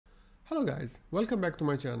Hello guys, welcome back to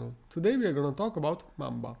my channel. Today we are going to talk about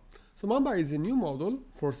Mamba. So Mamba is a new model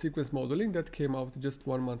for sequence modeling that came out just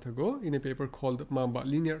 1 month ago in a paper called Mamba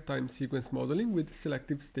Linear Time Sequence Modeling with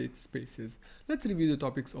Selective State Spaces. Let's review the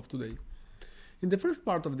topics of today. In the first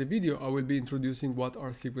part of the video I will be introducing what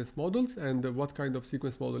are sequence models and what kind of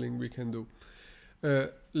sequence modeling we can do.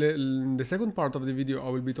 In the second part of the video I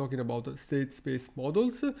will be talking about state space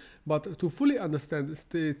models, but to fully understand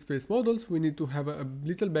state space models we need to have a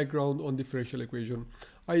little background on differential equation.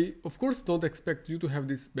 I of course don't expect you to have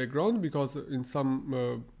this background because in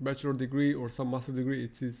some bachelor degree or some master degree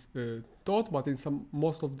it is taught, but in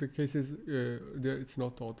most of the cases it's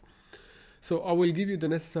not taught. So I will give you the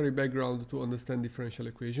necessary background to understand differential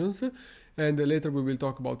equations, and later we will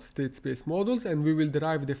talk about state space models, and we will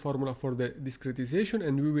derive the formula for the discretization,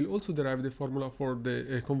 and we will also derive the formula for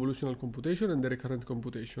the convolutional computation and the recurrent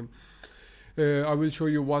computation. I will show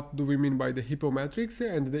you what do we mean by the HIPPO matrix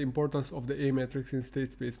and the importance of the A matrix in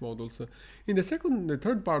state space models. In the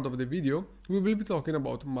third part of the video, we will be talking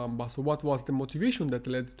about Mamba. So what was the motivation that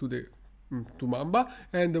led to Mamba,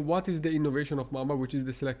 and what is the innovation of Mamba, which is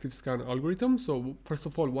the selective scan algorithm. So first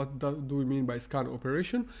of all, what do we mean by scan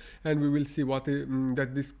operation, and we will see what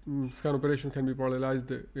that this scan operation can be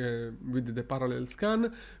parallelized with the parallel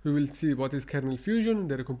scan. We will see what is kernel fusion,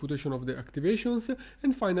 the recomputation of the activations,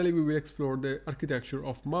 and finally we will explore the architecture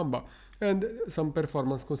of Mamba and some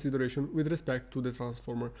performance consideration with respect to the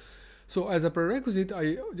transformer. So as a prerequisite,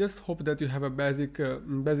 I just hope that you have a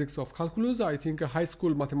basics of calculus. I think high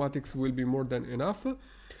school mathematics will be more than enough.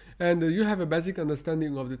 And you have a basic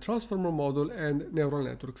understanding of the transformer model and neural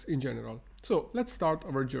networks in general. So let's start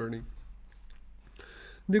our journey.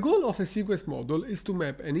 The goal of a sequence model is to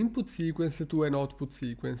map an input sequence to an output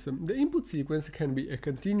sequence. The input sequence can be a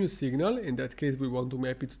continuous signal, in that case we want to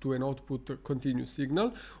map it to an output continuous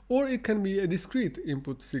signal, or it can be a discrete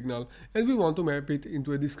input signal, and we want to map it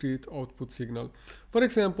into a discrete output signal. For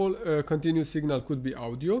example, a continuous signal could be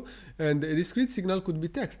audio, and a discrete signal could be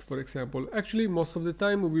text, for example. Actually, most of the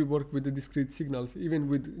time we work with the discrete signals, even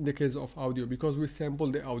in the case of audio, because we sample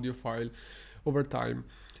the audio file over time.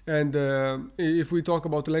 And if we talk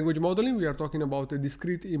about language modeling, we are talking about a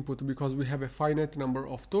discrete input because we have a finite number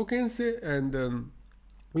of tokens, and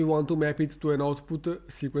we want to map it to an output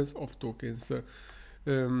sequence of tokens.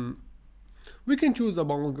 We can choose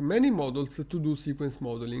among many models to do sequence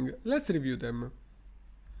modeling. Let's review them.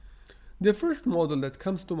 The first model that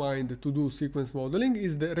comes to mind to do sequence modeling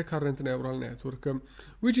is the recurrent neural network,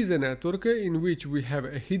 which is a network in which we have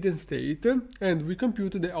a hidden state and we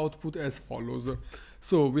compute the output as follows.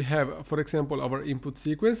 So we have, for example, our input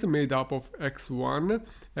sequence made up of x1,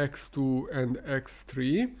 x2, and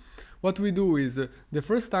x3. What we do is the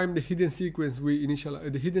first time the hidden sequence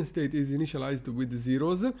the hidden state is initialized with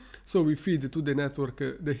zeros, so we feed to the network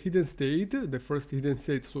the hidden state, the first hidden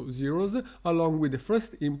state, so zeros, along with the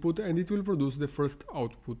first input, and it will produce the first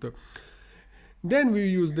output. Then we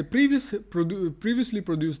use the previously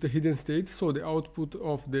produced hidden state, so the output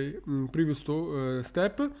of the previous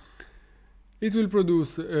step. It will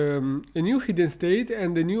produce a new hidden state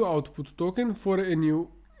and a new output token for a new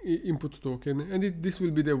input token, and this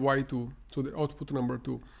will be the y2, so the output number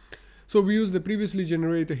 2. So we use the previously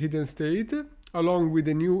generated hidden state along with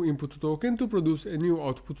a new input token to produce a new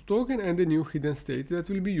output token and a new hidden state that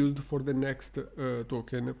will be used for the next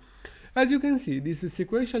token. As you can see, this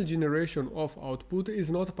sequential generation of output is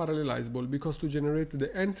not parallelizable because to generate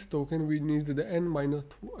the nth token we need the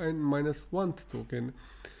n-1th token.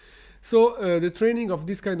 So the training of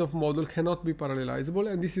this kind of model cannot be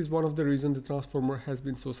parallelizable, and this is one of the reasons the transformer has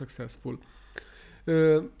been so successful.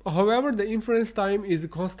 However, the inference time is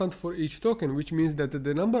constant for each token, which means that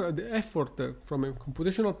the effort from a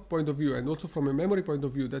computational point of view and also from a memory point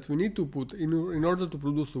of view that we need to put in order to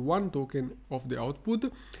produce one token of the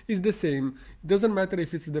output is the same. It doesn't matter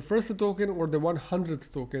if it's the first token or the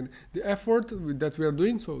 100th token. The effort that we are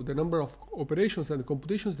doing, so the number of operations and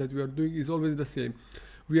computations that we are doing, is always the same.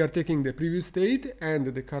 We are taking the previous state and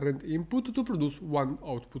the current input to produce one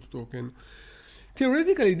output token.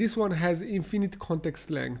 Theoretically, this one has infinite context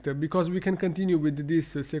length because we can continue with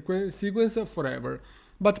this sequence forever.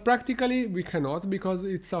 But practically we cannot because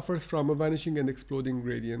it suffers from a vanishing and exploding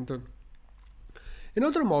gradient.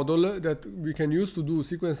 Another model that we can use to do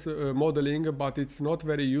sequence modeling, but it's not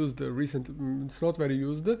very used it's not very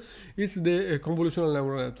used, is the convolutional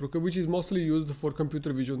neural network, which is mostly used for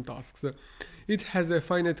computer vision tasks. It has a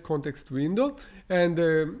finite context window, and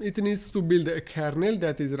it needs to build a kernel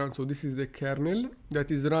that is run. So this is the kernel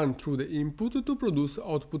that is run through the input to produce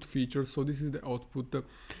output features. So this is the output.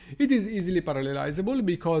 It is easily parallelizable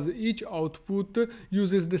because each output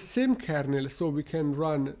uses the same kernel, so we can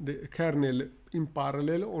run the kernel in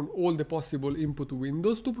parallel on all the possible input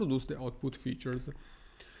windows to produce the output features.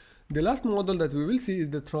 The last model that we will see is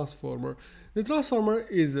the transformer. The transformer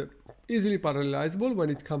is easily parallelizable when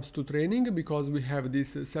it comes to training because we have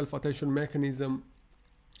this self-attention mechanism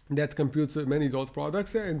that computes many dot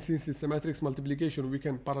products, and since it's a matrix multiplication we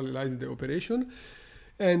can parallelize the operation.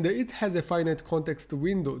 And it has a finite context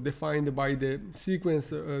window defined by the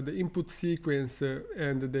sequence, the input sequence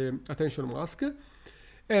and the attention mask.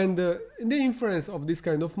 And the inference of this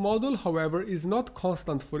kind of model, however, is not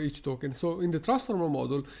constant for each token. So in the transformer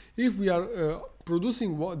model, if we are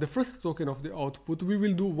producing the first token of the output, we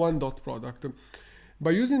will do one dot product.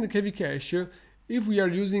 By using the KV cache, if we are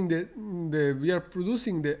using we are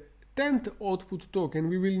producing the 10th output token,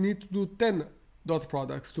 we will need to do 10 dot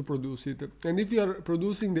products to produce it. And if we are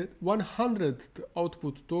producing the 100th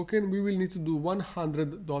output token, we will need to do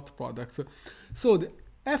 100 dot products. So the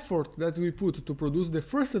effort that we put to produce the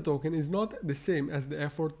first token is not the same as the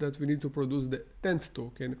effort that we need to produce the 10th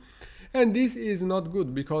token. And this is not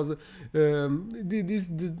good because this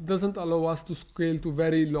doesn't allow us to scale to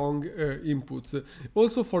very long inputs.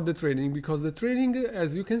 Also for the training, because the training,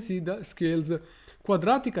 as you can see, that scales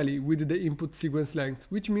quadratically with the input sequence length,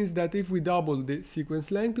 which means that if we double the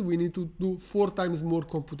sequence length, we need to do 4 times more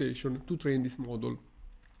computation to train this model.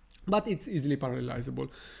 But it's easily parallelizable.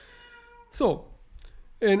 So,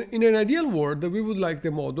 in an ideal world, we would like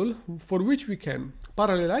the model for which we can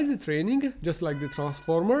parallelize the training, just like the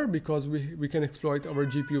transformer, because we can exploit our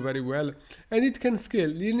GPU very well, and it can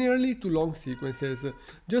scale linearly to long sequences,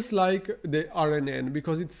 just like the RNN,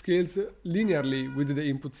 because it scales linearly with the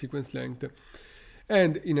input sequence length.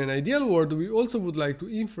 And in an ideal world, we also would like to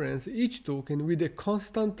inference each token with a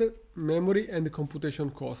constant memory and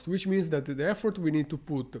computation cost, which means that the effort we need to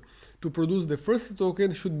put to produce the first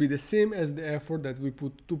token should be the same as the effort that we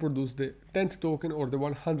put to produce the 10th token or the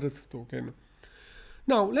 100th token.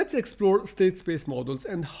 Now, let's explore state space models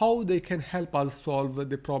and how they can help us solve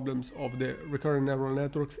the problems of the recurrent neural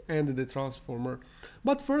networks and the transformer.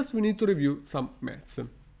 But first, we need to review some maths.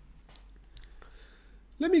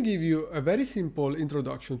 Let me give you a very simple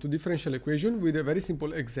introduction to differential equation with a very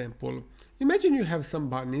simple example. Imagine you have some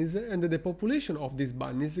bunnies and the population of these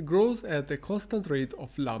bunnies grows at a constant rate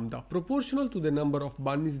of lambda, proportional to the number of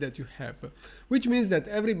bunnies that you have, which means that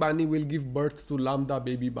every bunny will give birth to lambda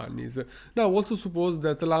baby bunnies. Now also suppose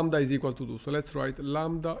that lambda is equal to 2, so let's write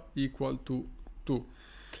lambda equal to 2.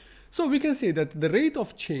 So we can say that the rate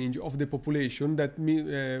of change of the population,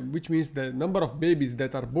 which means the number of babies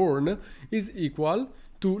that are born, is equal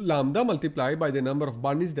to lambda multiplied by the number of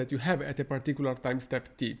bunnies that you have at a particular time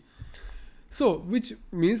step t. So, which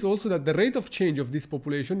means also that the rate of change of this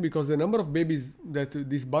population, because the number of babies that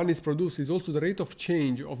these bunnies produce is also the rate of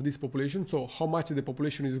change of this population, so how much the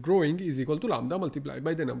population is growing is equal to lambda multiplied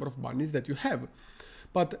by the number of bunnies that you have.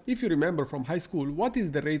 But if you remember from high school, what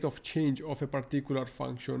is the rate of change of a particular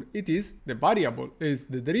function? It is the variable, is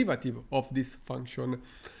the derivative of this function.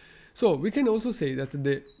 So we can also say that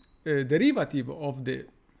the derivative of the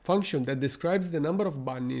function that describes the number of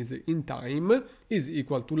bunnies in time is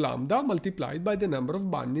equal to lambda multiplied by the number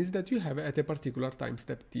of bunnies that you have at a particular time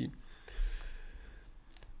step t.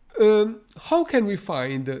 How can we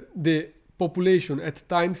find the population at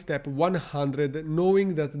time step 100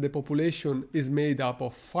 knowing that the population is made up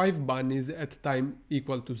of 5 bunnies at time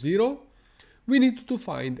equal to 0? We need to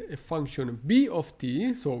find a function b of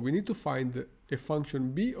t, so we need to find a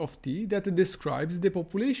function b of t that describes the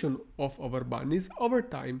population of our bunnies over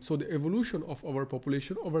time, so the evolution of our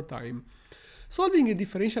population over time. Solving a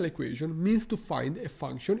differential equation means to find a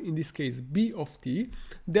function, in this case b of t,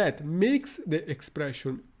 that makes the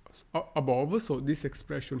expression above, so this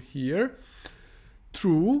expression here,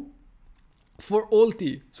 true for all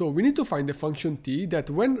t. So we need to find a function t that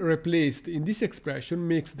when replaced in this expression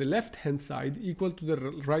makes the left hand side equal to the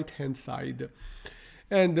right hand side.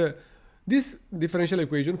 And this differential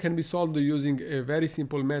equation can be solved using a very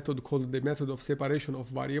simple method called the method of separation of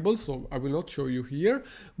variables, so I will not show you here,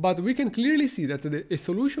 but we can clearly see that a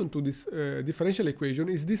solution to this differential equation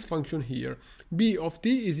is this function here. B of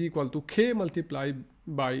t is equal to k multiplied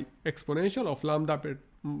by exponential of lambda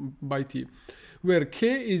by t, where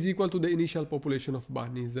k is equal to the initial population of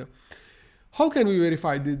bunnies. How can we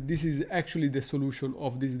verify that this is actually the solution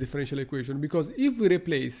of this differential equation? Because if we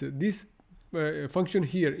replace this function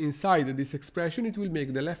here inside this expression, it will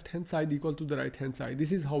make the left hand side equal to the right hand side.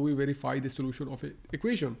 This is how we verify the solution of an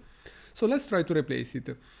equation. So let's try to replace it.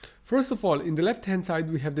 First of all, in the left hand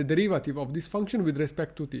side we have the derivative of this function with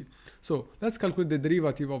respect to t. So let's calculate the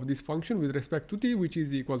derivative of this function with respect to t, which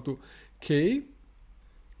is equal to k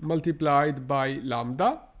multiplied by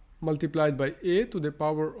lambda multiplied by a to the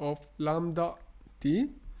power of lambda t,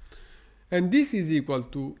 and this is equal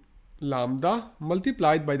to lambda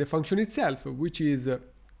multiplied by the function itself, which is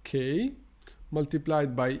k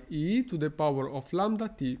multiplied by e to the power of lambda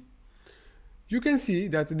t. You can see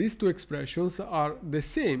that these two expressions are the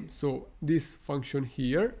same. So this function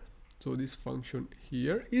here,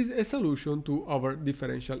 is a solution to our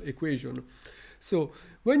differential equation. So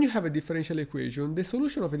when you have a differential equation, the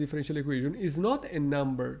solution of a differential equation is not a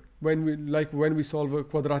number when we solve a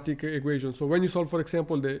quadratic equation. So when you solve, for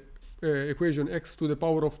example, the equation x to the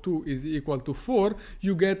power of 2 is equal to 4,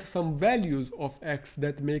 you get some values of x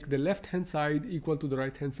that make the left hand side equal to the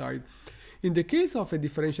right hand side. In the case of a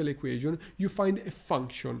differential equation, you find a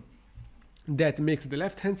function that makes the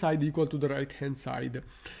left hand side equal to the right hand side.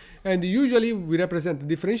 And usually we represent the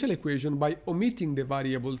differential equation by omitting the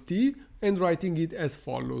variable t and writing it as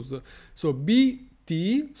follows. So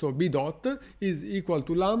bt, so b dot, is equal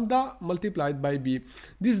to lambda multiplied by b.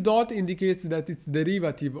 This dot indicates that it's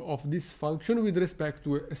derivative of this function with respect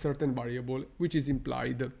to a certain variable, which is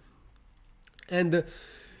implied. And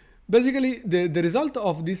basically, the result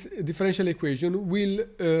of this differential equation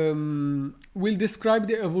will describe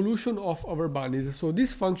the evolution of our bunnies. So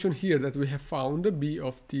this function here that we have found, b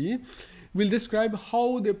of t, will describe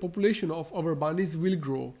how the population of our bunnies will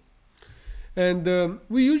grow. And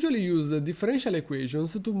we usually use the differential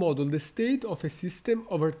equations to model the state of a system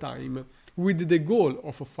over time, with the goal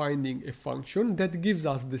of finding a function that gives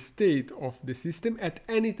us the state of the system at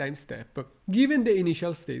any time step, given the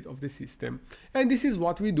initial state of the system. And this is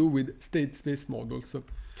what we do with state space models.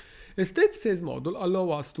 A state space model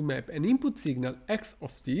allows us to map an input signal x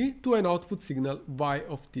of t to an output signal y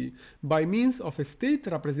of t by means of a state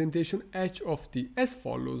representation h of t as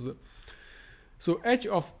follows. So h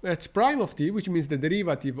prime of t, which means the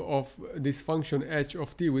derivative of this function h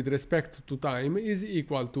of t with respect to time, is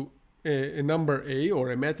equal to a number a, or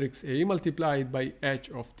a matrix A, multiplied by h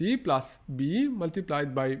of t plus b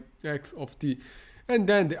multiplied by x of t. And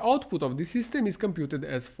then the output of the system is computed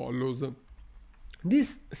as follows.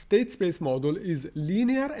 This state space model is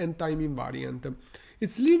linear and time invariant.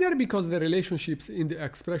 It's linear because the relationships in the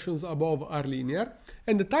expressions above are linear,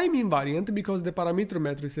 and the time invariant because the parameter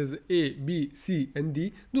matrices A, B, C, and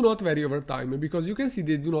D do not vary over time, because you can see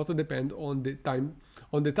they do not depend on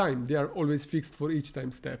the time. They are always fixed for each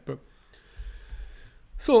time step.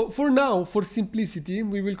 So for now, for simplicity,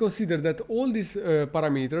 we will consider that all these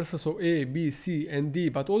parameters, so A, B, C, and D,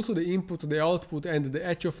 but also the input, the output, and the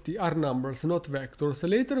h of t are numbers, not vectors.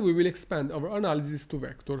 Later we will expand our analysis to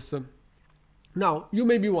vectors. Now, you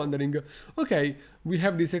may be wondering, okay, we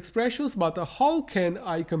have these expressions, but how can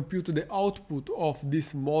I compute the output of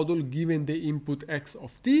this model given the input x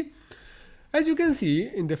of t? As you can see,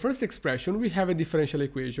 in the first expression, we have a differential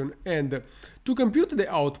equation, and to compute the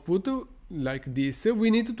output like this, we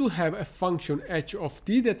need to have a function h of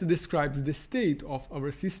t that describes the state of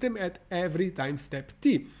our system at every time step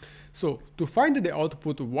t. So, to find the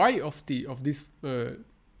output y of t of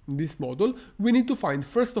this model, we need to find,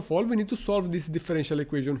 first of all, we need to solve this differential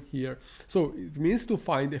equation here. So it means to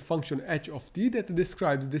find a function h of t that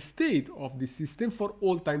describes the state of the system for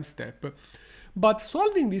all time step. But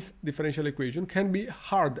solving this differential equation can be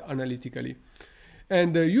hard analytically.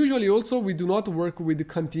 And usually also we do not work with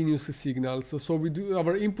continuous signals. So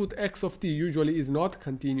our input x of t usually is not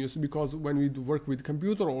continuous, because when we do work with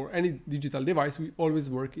computer or any digital device, we always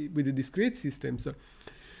work with the discrete systems.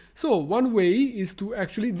 So one way is to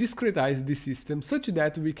actually discretize the system such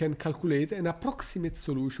that we can calculate an approximate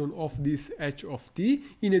solution of this h of t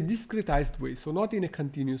in a discretized way, so not in a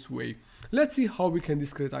continuous way. Let's see how we can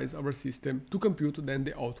discretize our system to compute then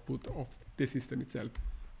the output of the system itself.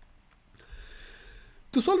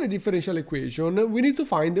 To solve a differential equation, we need to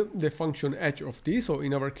find the function h of t. So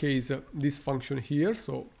in our case, this function here.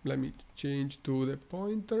 So let me change to the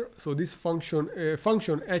pointer. So this function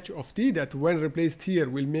h of t that when replaced here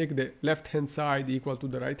will make the left hand side equal to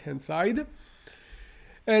the right hand side.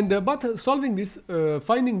 And but solving this,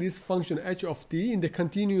 finding this function h of t in the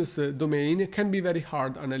continuous domain can be very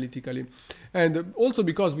hard analytically. And also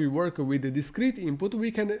because we work with the discrete input,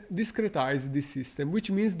 we can discretize this system,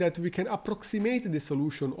 which means that we can approximate the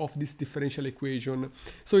solution of this differential equation.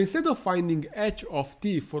 So instead of finding h of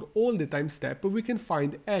t for all the time steps, we can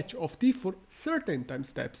find h of t for certain time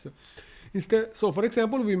steps. Instead, so for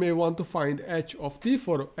example, we may want to find h of t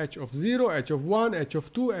for h of 0, h of 1, h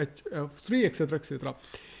of 2, h of 3, etc., etc.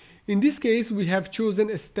 In this case, we have chosen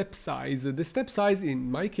a step size. The step size, in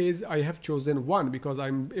my case, I have chosen 1 because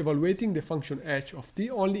I'm evaluating the function h of t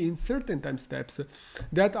only in certain time steps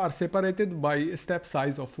that are separated by a step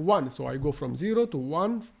size of 1. So I go from 0 to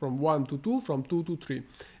 1, from 1 to 2, from 2 to 3.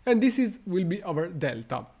 And this will be our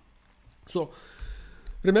delta. So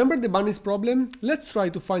remember the bunny's problem? Let's try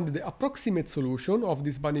to find the approximate solution of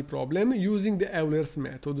this bunny problem using the Euler's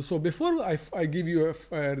method. So before I give you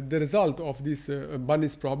the result of this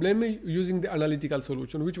bunny's problem using the analytical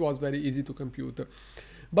solution, which was very easy to compute.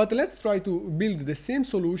 But let's try to build the same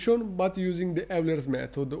solution but using the Euler's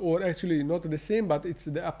method, or actually not the same, but it's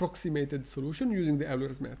the approximated solution using the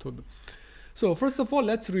Euler's method. So first of all,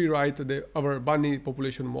 let's rewrite our bunny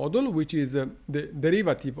population model, which is the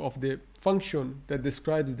derivative of the function that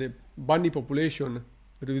describes the bunny population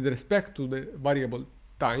with respect to the variable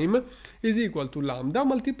time is equal to lambda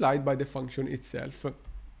multiplied by the function itself.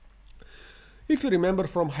 If you remember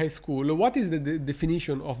from high school, what is the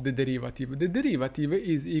definition of the derivative? The derivative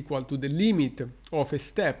is equal to the limit of a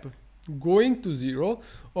step going to 0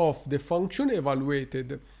 of the function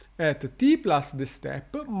evaluated at t plus the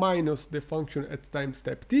step minus the function at time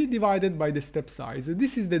step t divided by the step size.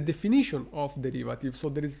 This is the definition of derivative, so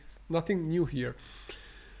there is nothing new here.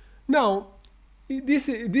 Now, this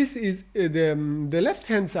is the left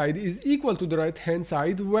hand side is equal to the right hand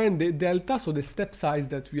side when the delta, so the step size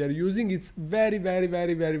that we are using, it's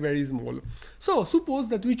very small. So suppose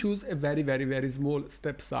that we choose a very small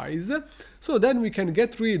step size. So then we can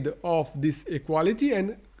get rid of this equality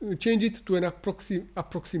and change it to an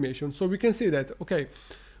approximation. So we can say that, okay,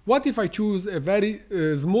 what if I choose a very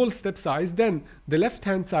small step size? Then the left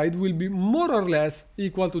hand side will be more or less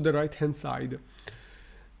equal to the right hand side.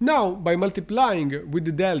 Now, by multiplying with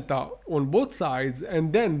the delta on both sides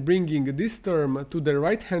and then bringing this term to the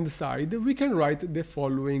right hand side, we can write the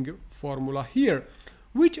following formula here,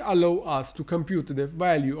 which allow us to compute the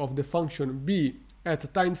value of the function b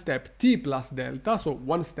at time step t plus delta, so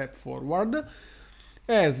one step forward,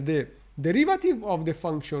 as the derivative of the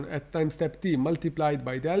function at time step t multiplied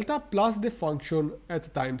by delta plus the function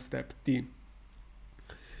at time step t.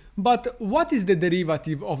 But what is the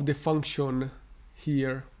derivative of the function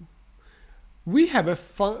here? We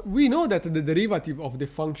know that the derivative of the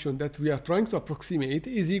function that we are trying to approximate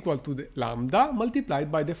is equal to the lambda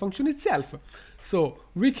multiplied by the function itself. So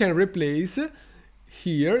we can replace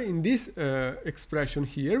here in this expression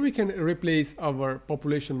here, we can replace our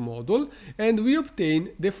population model and we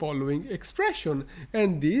obtain the following expression,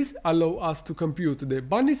 and this allow us to compute the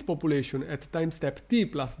bunny's population at time step t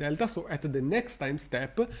plus delta, so at the next time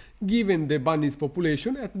step, given the bunny's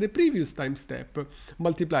population at the previous time step,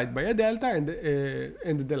 multiplied by a delta and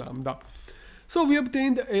the lambda. So we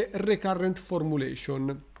obtained a recurrent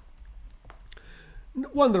formulation.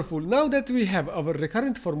 Wonderful. Now that we have our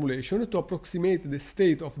recurrent formulation to approximate the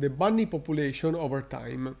state of the bunny population over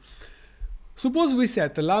time, suppose we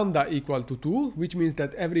set lambda equal to 2, which means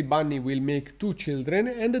that every bunny will make 2 children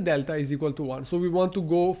and the delta is equal to 1. So we want to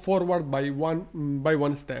go forward by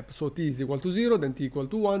one step. So t is equal to 0, then t equal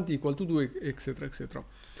to 1, t equal to 2, etc., etc.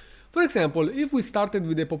 For example, if we started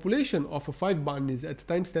with a population of 5 bunnies at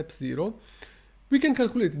time step 0, we can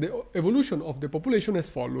calculate the evolution of the population as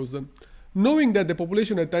follows. Knowing that the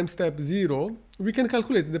population at time step 0, we can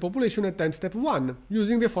calculate the population at time step 1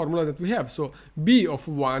 using the formula that we have. So b of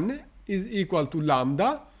 1 is equal to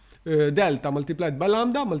lambda, delta multiplied by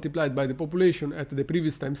lambda multiplied by the population at the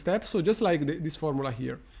previous time step. So just like this formula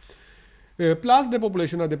here. Plus the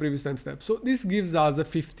population at the previous time step. So this gives us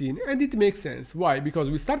 15, and it makes sense. Why? Because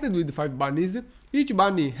we started with 5 bunnies. Each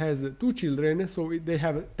bunny has 2 children, so they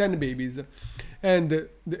have 10 babies. And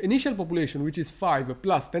the initial population, which is 5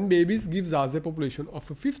 plus 10 babies, gives us a population of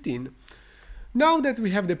 15. Now that we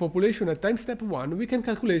have the population at time step 1, we can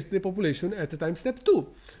calculate the population at time step 2,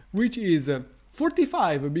 which is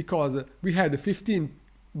 45, because we had 15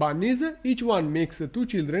 bunnies, each one makes 2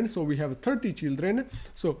 children, so we have 30 children,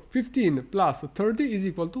 so 15 plus 30 is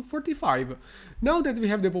equal to 45. Now that we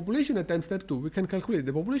have the population at time step 2, we can calculate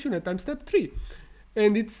the population at time step 3,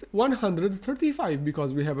 and it's 135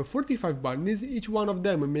 because we have 45 bunnies, each one of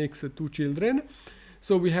them makes 2 children,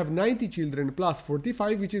 so we have 90 children plus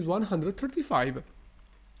 45, which is 135.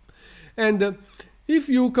 And if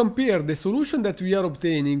you compare the solution that we are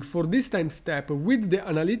obtaining for this time step with the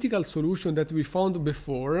analytical solution that we found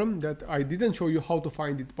before, that I didn't show you how to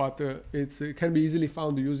find it, but it can be easily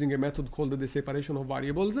found using a method called the separation of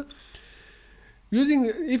variables.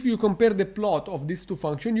 If you compare the plot of these two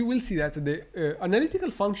functions, you will see that the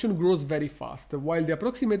analytical function grows very fast, while the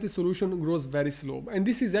approximated solution grows very slow. And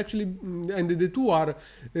this is actually, and the two are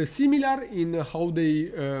similar in how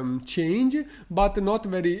they change, but not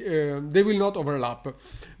very, they will not overlap,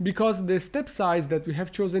 because the step size that we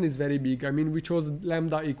have chosen is very big. I mean, we chose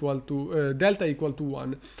delta equal to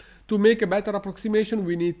 1. To make a better approximation,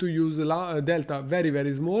 we need to use delta very,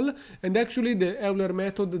 very small, and actually the Euler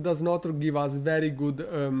method does not give us very good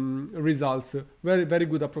results, very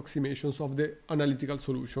good approximations of the analytical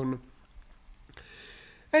solution.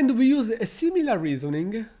 And we use a similar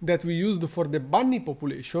reasoning that we used for the bunny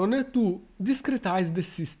population to discretize the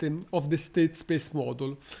system of the state space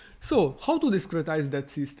model. So, how to discretize that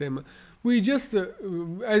system? We just,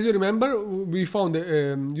 as you remember, we found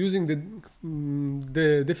using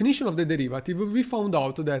the definition of the derivative, we found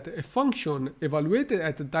out that a function evaluated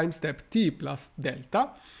at the time step t plus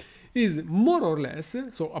delta is more or less,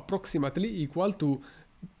 so approximately equal to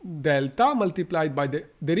delta multiplied by the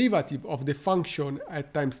derivative of the function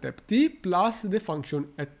at time step t plus the function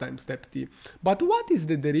at time step t. But what is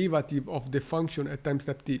the derivative of the function at time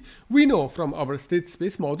step t? We know from our state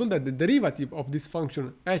space model that the derivative of this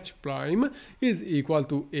function h prime is equal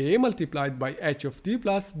to a multiplied by h of t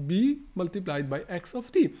plus b multiplied by x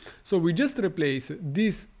of t. So we just replace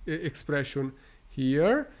this expression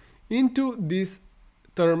here into this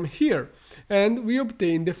term here, and we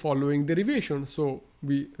obtain the following derivation. So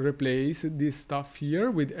we replace this stuff here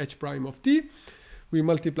with h prime of t, we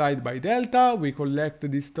multiply it by delta, we collect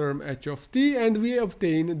this term h of t, and we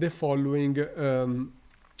obtain the following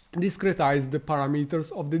discretized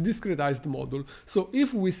parameters of the discretized model. So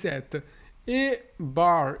if we set a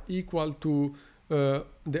bar equal to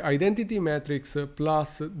the identity matrix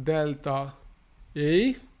plus delta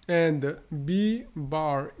a and b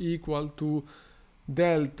bar equal to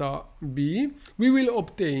delta b, we will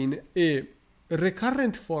obtain a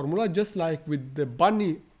recurrent formula, just like with the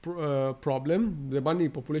bunny problem, the bunny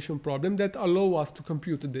population problem, that allow us to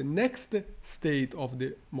compute the next state of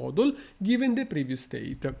the model given the previous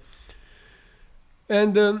state.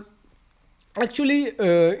 And actually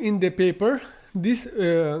in the paper,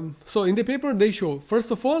 so in the paper they show,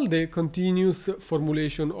 first of all, the continuous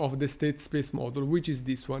formulation of the state space model, which is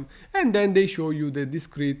this one, and then they show you the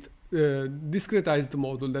discretized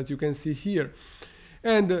model that you can see here.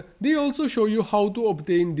 And they also show you how to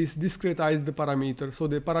obtain this discretized parameter, so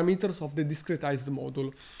the parameters of the discretized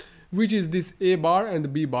model, which is this a bar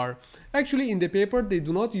and b bar. Actually, in the paper, they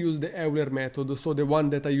do not use the Euler method, so the one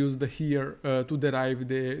that I used here to derive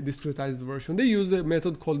the discretized version. They use a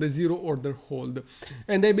method called the zero order hold.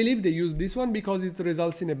 And I believe they use this one because it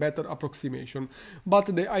results in a better approximation.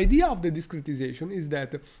 But the idea of the discretization is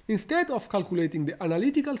that instead of calculating the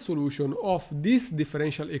analytical solution of this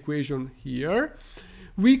differential equation here,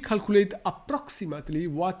 we calculate approximately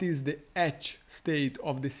what is the h state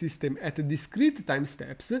of the system at discrete time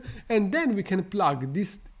steps, and then we can plug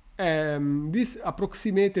this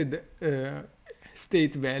approximated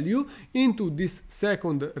state value into this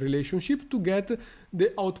second relationship to get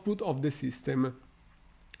the output of the system.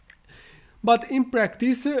 But in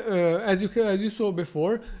practice, as you saw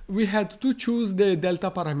before, we had to choose the delta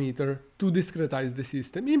parameter to discretize the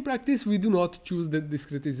system. In practice, we do not choose the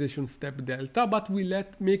discretization step delta, but we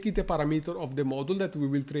make it a parameter of the model that we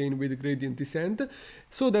will train with gradient descent,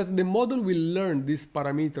 so that the model will learn this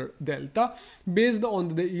parameter delta based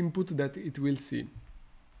on the input that it will see.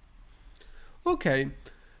 Okay.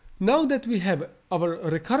 Now that we have our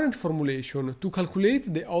recurrent formulation to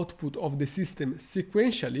calculate the output of the system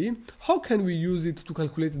sequentially, how can we use it to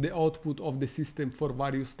calculate the output of the system for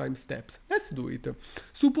various time steps? Let's do it.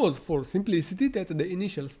 Suppose for simplicity that the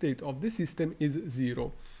initial state of the system is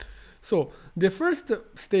 0. So the first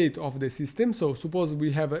state of the system, so suppose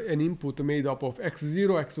we have an input made up of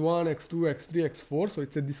x0, x1, x2, x3, x4, so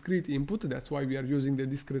it's a discrete input, that's why we are using the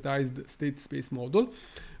discretized state space model.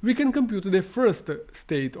 We can compute the first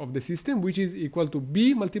state of the system, which is equal to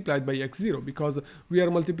b multiplied by x0, because we are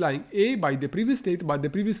multiplying a by the previous state, but the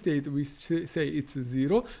previous state we say it's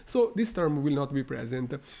 0, so this term will not be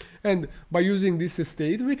present. And by using this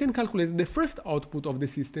state, we can calculate the first output of the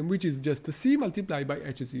system, which is just c multiplied by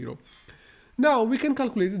h0. Now we can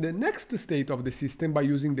calculate the next state of the system by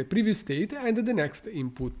using the previous state and the next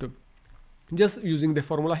input. just using the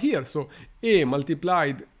formula here. So a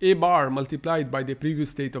bar multiplied by the previous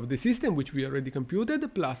state of the system, which we already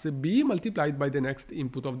computed, plus b multiplied by the next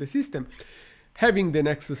input of the system. Having the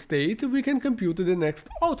next state, we can compute the next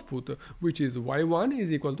output, which is y1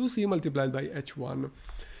 is equal to c multiplied by h1.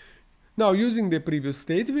 Now, using the previous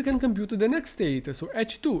state, we can compute the next state. So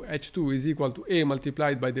h2 is equal to a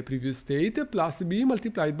multiplied by the previous state plus b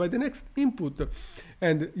multiplied by the next input.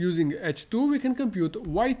 And using h2, we can compute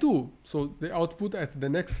y2, so the output at the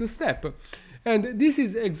next step. And this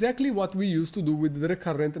is exactly what we used to do with the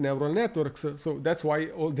recurrent neural networks. So that's why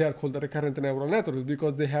they are called the recurrent neural networks,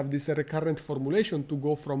 because they have this recurrent formulation to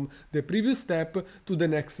go from the previous step to the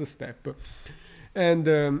next step. And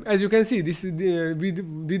as you can see, this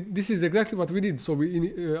is exactly what we did. So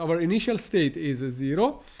our initial state is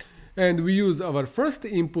 0, and we use our first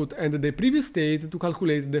input and the previous state to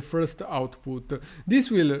calculate the first output.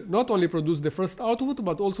 This will not only produce the first output,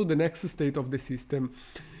 but also the next state of the system.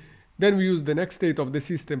 Then we use the next state of the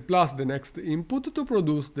system plus the next input to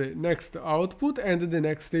produce the next output and the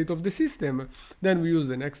next state of the system. Then we use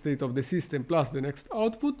the next state of the system plus the next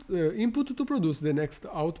output input to produce the next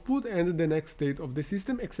output and the next state of the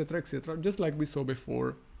system, etc., just like we saw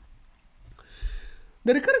before.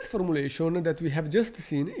 The recurrent formulation that we have just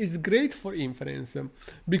seen is great for inference,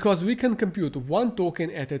 because we can compute one token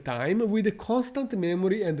at a time with a constant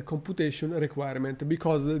memory and computation requirement,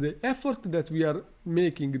 because the effort that we are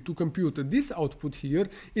making to compute this output here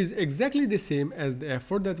is exactly the same as the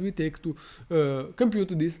effort that we take to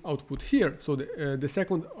compute this output here, so the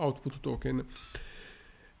second output token.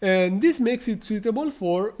 And this makes it suitable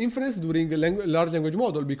for inference during a large language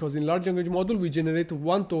model, because in large language model we generate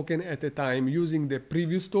one token at a time using the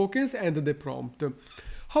previous tokens and the prompt.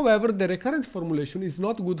 However, the recurrent formulation is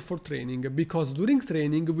not good for training, because during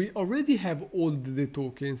training we already have all the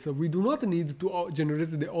tokens. We do not need to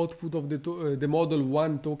generate the output of the model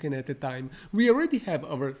one token at a time. We already have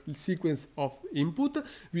our sequence of input.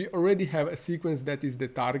 We already have a sequence that is the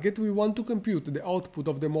target. We want to compute the output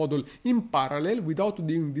of the model in parallel without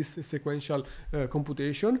doing this sequential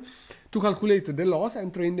computation to calculate the loss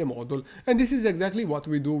and train the model. And this is exactly what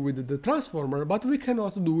we do with the transformer, but we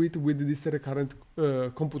cannot do it with this recurrent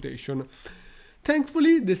computation.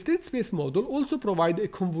 Thankfully, the state space model also provides a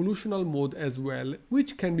convolutional mode as well,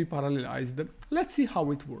 which can be parallelized. Let's see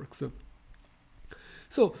how it works.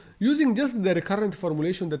 So, using just the recurrent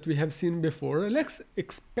formulation that we have seen before, let's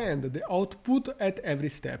expand the output at every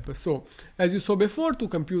step. So, as you saw before, to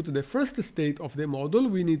compute the first state of the model,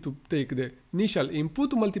 we need to take the initial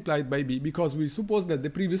input multiplied by b, because we suppose that the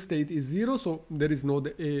previous state is 0, so there is no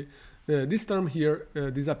this term here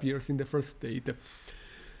disappears in the first state.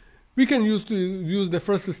 We can use the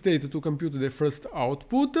first state to compute the first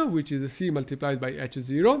output, which is c multiplied by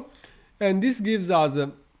h0, and this gives us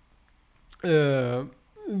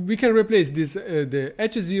we can replace this the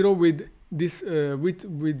h0 with this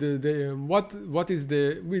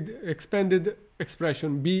with expanded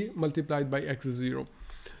expression b multiplied by x0.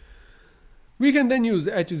 We can then use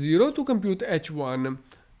h0 to compute h1.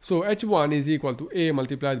 So h1 is equal to a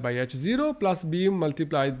multiplied by h0 plus b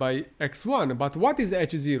multiplied by x1. But what is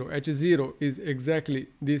h0? h0 is exactly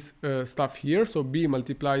this stuff here, so b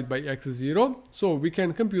multiplied by x0. So we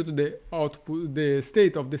can compute the output, the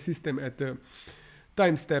state of the system at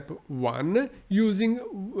time step 1 using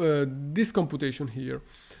this computation here.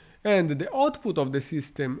 And the output of the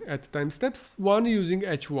system at time steps 1 using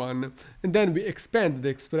h1. And then we expand the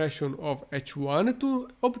expression of h1 to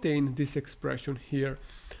obtain this expression here.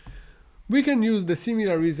 We can use the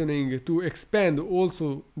similar reasoning to expand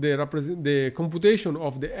also the computation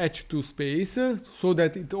of the h2 space, so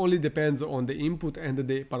that it only depends on the input and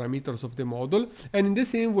the parameters of the model, and in the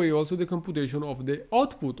same way also the computation of the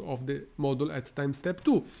output of the model at time step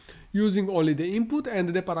 2, using only the input and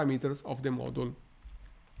the parameters of the model.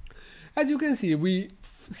 As you can see, we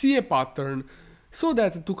see a pattern. So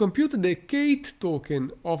that to compute the kth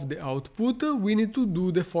token of the output, we need to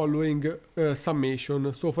do the following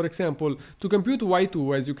summation. So for example, to compute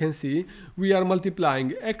y2, as you can see, we are multiplying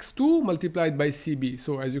x2 multiplied by cb.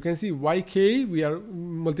 So as you can see, yk, we are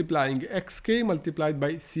multiplying xk multiplied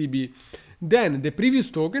by cb. Then the previous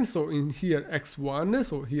token, so in here x1,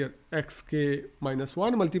 so here xk minus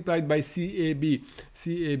 1 multiplied by cab,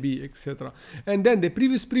 etc. And then the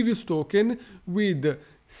previous token with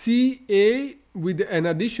ca with an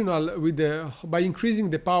additional, by increasing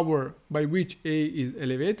the power by which a is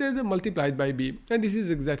elevated multiplied by b. And this is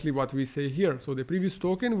exactly what we say here. So the previous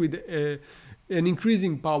token with an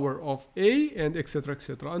increasing power of a and etc.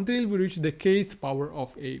 until we reach the kth power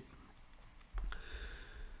of a.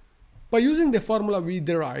 By using the formula we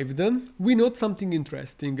derived, we note something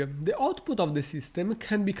interesting. The output of the system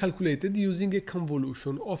can be calculated using a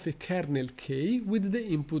convolution of a kernel k with the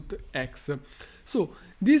input x. So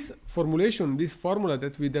this formula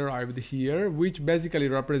that we derived here, which basically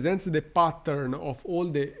represents the pattern of all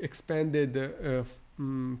the expanded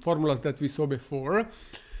formulas that we saw before,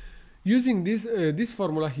 using this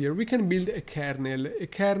formula here, we can build a kernel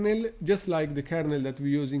just like the kernel that we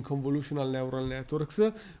use in convolutional neural networks,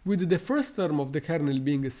 with the first term of the kernel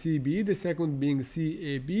being CB, the second being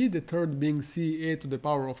CAB, the third being CA to the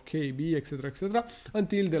power of KB, etc.,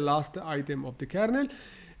 until the last item of the kernel.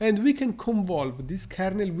 And we can convolve this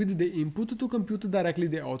kernel with the input to compute directly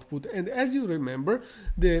the output. And as you remember,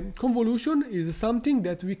 the convolution is something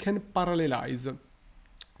that we can parallelize.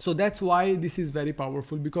 So that's why this is very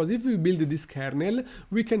powerful, because if we build this kernel,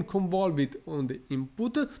 we can convolve it on the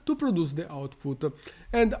input to produce the output.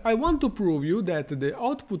 And I want to prove you that the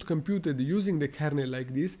output computed using the kernel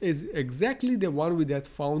like this is exactly the one we had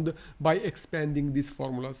found by expanding these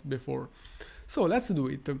formulas before. So let's do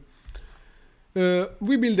it.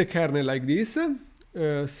 We build a kernel like this,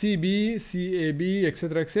 CB, CAB,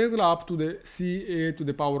 etc., up to the CA to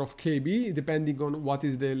the power of KB, depending on what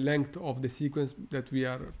is the length of the sequence that we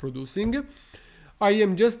are producing. I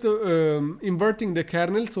am just inverting the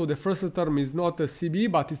kernel, so the first term is not a CB,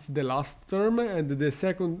 but it's the last term, and the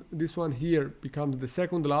second, this one here, becomes the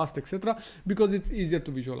second last, etc., because it's easier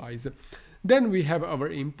to visualize. Then we have our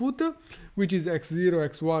input, which is x0,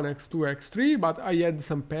 x1, x2, x3, but I add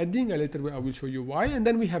some padding, later I will show you why, and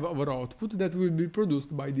then we have our output that will be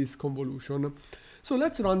produced by this convolution. So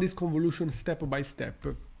let's run this convolution step by step.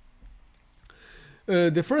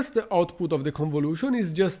 The first output of the convolution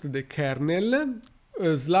is just the kernel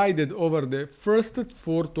slided over the first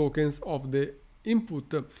 4 tokens of the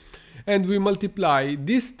input. And we multiply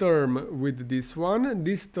this term with this one,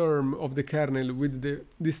 this term of the kernel with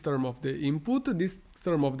this term of the input, this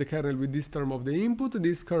term of the kernel with this term of the input,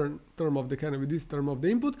 this term of the kernel with this term of the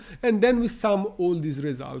input, and then we sum all these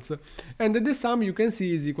results. And the sum you can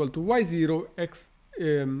see is equal to y0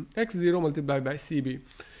 x0 multiplied by CB.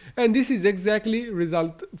 And this is exactly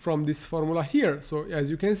result from this formula here. So as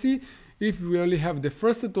you can see, if we only have the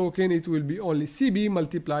first token, it will be only CB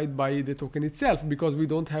multiplied by the token itself, because we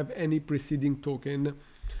don't have any preceding token.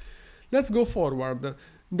 Let's go forward.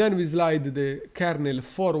 Then we slide the kernel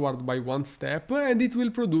forward by 1 step, and it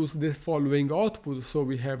will produce the following output. So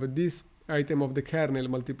we have this item of the kernel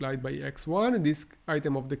multiplied by x1, this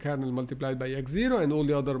item of the kernel multiplied by x0, and all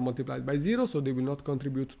the other multiplied by 0, so they will not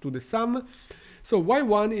contribute to the sum. So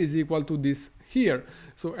y1 is equal to this here.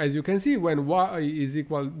 So as you can see, when y is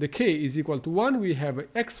equal, the k is equal to 1, we have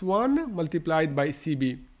x1 multiplied by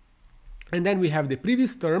CB. And then we have the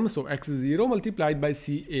previous term, so x0 multiplied by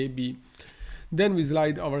CAB. Then we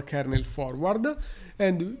slide our kernel forward,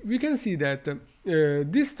 and we can see that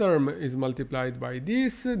this term is multiplied by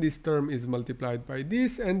this term is multiplied by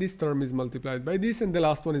this, and this term is multiplied by this, and the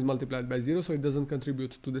last one is multiplied by 0, so it doesn't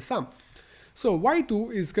contribute to the sum. So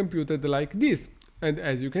y2 is computed like this. And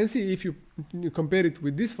as you can see, if you compare it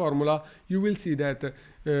with this formula, you will see that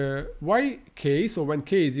yk, so when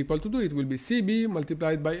k is equal to 2, it will be CB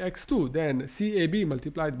multiplied by x2, then CAB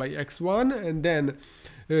multiplied by x1, and then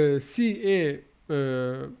CA,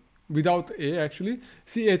 without a actually,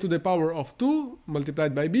 CA to the power of 2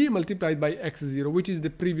 multiplied by b multiplied by x0, which is the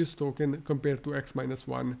previous token compared to x minus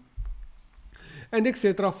 1. And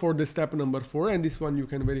etc. for the step number 4, and this one you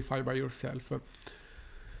can verify by yourself.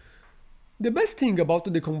 The best thing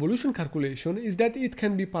about the convolution calculation is that it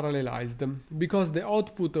can be parallelized, because the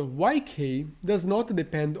output yk does not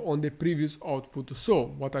depend on the previous output. So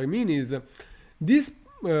what I mean is, this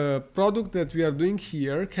product that we are doing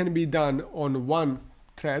here can be done on one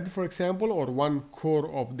thread, for example, or one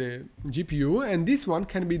core of the GPU, and this one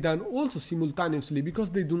can be done also simultaneously, because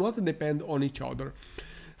they do not depend on each other.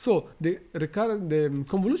 So the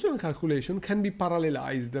convolutional calculation can be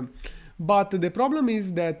parallelized, but the problem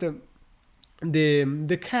is that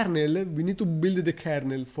the kernel, we need to build the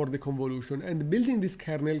kernel for the convolution, and building this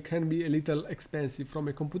kernel can be a little expensive from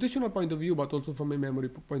a computational point of view, but also from a memory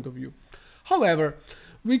point of view. However,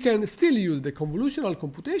 we can still use the convolutional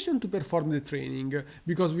computation to perform the training,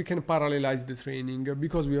 because we can parallelize the training,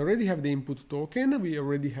 because we already have the input token, we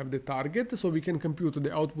already have the target, so we can compute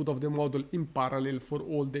the output of the model in parallel for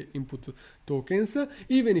all the input tokens,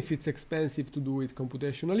 even if it's expensive to do it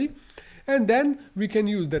computationally. And then we can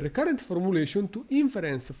use the recurrent formulation to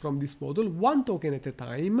inference from this model one token at a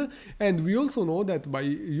time. And we also know that by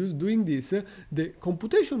doing this, the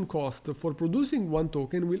computation cost for producing one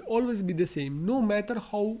token will always be the same, no matter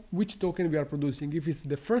which token we are producing, if it's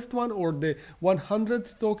the first one or the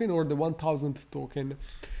 100th token or the 1000th token.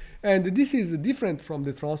 And this is different from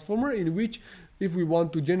the transformer, in which if we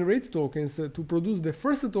want to generate tokens, to produce the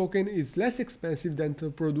first token is less expensive than to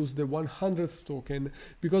produce the 100th token,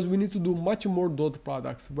 because we need to do much more dot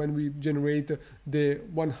products when we generate the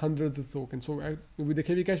 100th token. So with the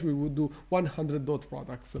KV cache we would do 100 dot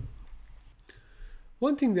products.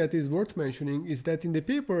 One thing that is worth mentioning is that in the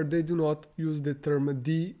paper they do not use the term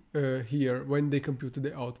D here when they compute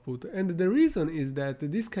the output. And the reason is that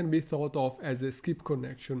this can be thought of as a skip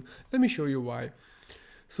connection. Let me show you why.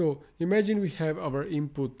 So imagine we have our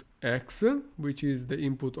input X, which is the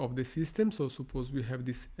input of the system. So suppose we have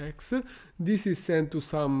this X. This is sent to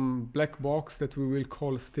some black box that we will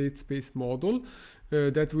call state space model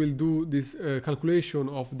that will do this calculation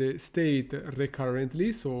of the state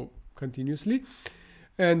recurrently, so continuously.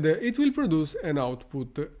 And it will produce an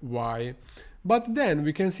output Y. But then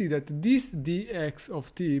we can see that this dx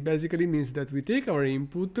of t basically means that we take our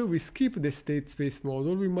input, we skip the state space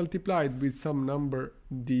model, we multiply it with some number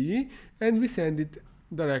d, and we send it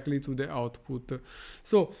directly to the output.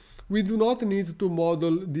 So we do not need to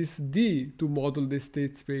model this d to model the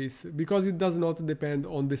state space, because it does not depend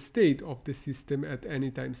on the state of the system at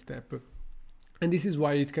any time step. And this is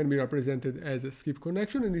why it can be represented as a skip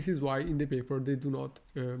connection, and this is why in the paper they do not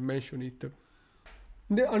mention it.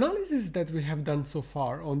 The analysis that we have done so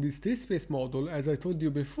far on this state space model, as I told you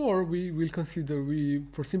before, we will consider,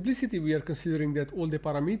 for simplicity, we are considering that all the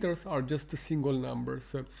parameters are just single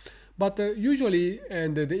numbers. But usually,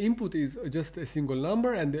 and the input is just a single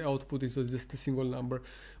number and the output is just a single number.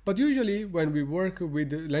 But usually when we work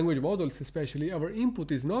with language models especially, our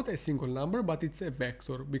input is not a single number, but it's a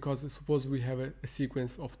vector, because suppose we have a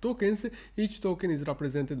sequence of tokens. Each token is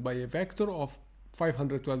represented by a vector of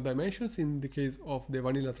 512 dimensions in the case of the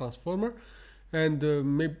vanilla transformer, and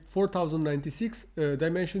maybe 4096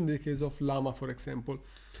 dimensions in the case of llama, for example.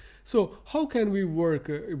 So how can we work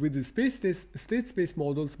with the state space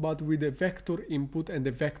models but with a vector input and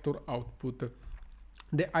a vector output?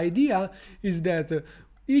 The idea is that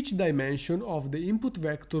each dimension of the input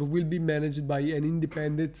vector will be managed by an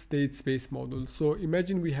independent state space model. So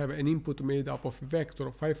imagine we have an input made up of a vector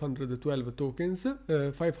of 512 tokens,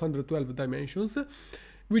 512 dimensions,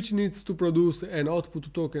 which needs to produce an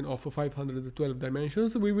output token of 512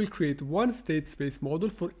 dimensions. We will create one state space model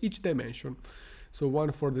for each dimension. So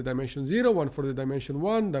one for the dimension 0, one for the dimension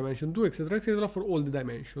 1, dimension 2, etc., for all the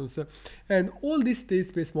dimensions. And all these state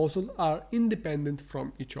space models are independent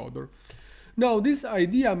from each other. Now, this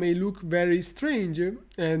idea may look very strange,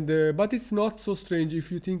 but it's not so strange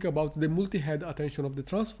if you think about the multi-head attention of the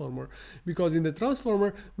transformer, because in the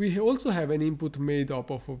transformer we also have an input made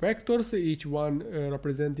up of vectors, each one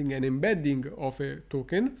representing an embedding of a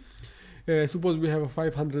token. Suppose we have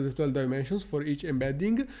 512 dimensions for each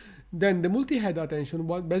embedding. Then the multi-head attention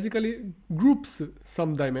basically groups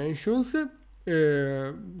some dimensions.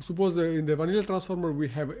 Suppose in the vanilla transformer we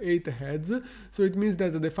have 8 heads, so it means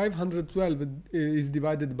that the 512 is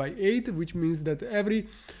divided by 8, which means that every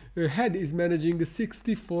head is managing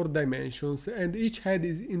 64 dimensions, and each head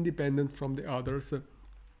is independent from the others.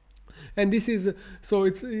 And this is, so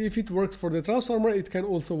it's, if it works for the transformer, it can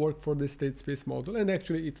also work for the state space model, and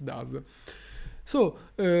actually it does. So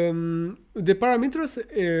the parameters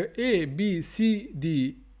A, B, C,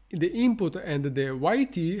 D, the input and the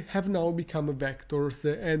YT have now become vectors,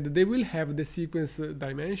 and they will have the sequence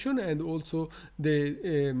dimension and also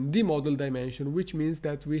the D model dimension, which means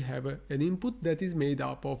that we have an input that is made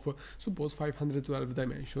up of, suppose, 512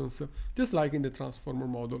 dimensions, just like in the transformer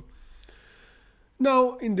model.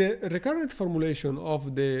 Now, in the recurrent formulation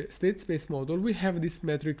of the state space model, we have this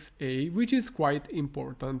matrix A, which is quite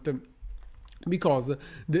important, because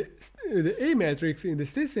the A matrix in the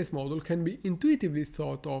state space model can be intuitively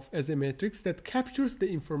thought of as a matrix that captures the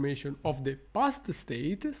information of the past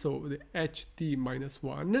state, so the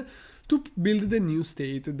ht-1, to build the new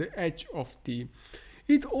state, the h of t.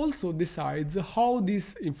 It also decides how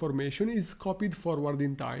this information is copied forward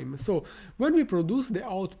in time. So when we produce the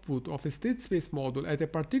output of a state space model at a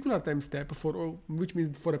particular time step, which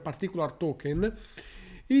means for a particular token,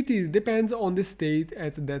 it depends on the state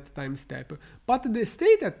at that time step. But the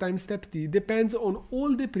state at time step t depends on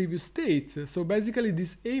all the previous states. So basically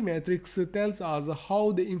this A matrix tells us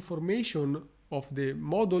how the information of the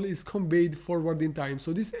model is conveyed forward in time.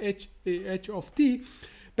 So this h of t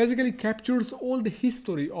basically captures all the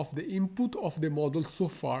history of the input of the model so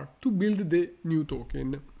far to build the new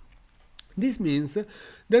token. This means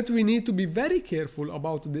that we need to be very careful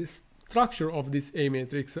about this structure of this A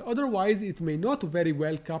matrix, otherwise it may not very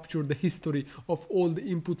well capture the history of all the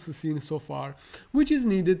inputs seen so far, which is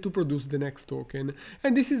needed to produce the next token.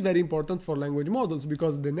 And this is very important for language models,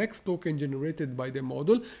 because the next token generated by the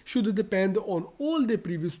model should depend on all the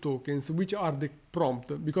previous tokens, which are the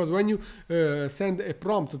prompt. Because when you send a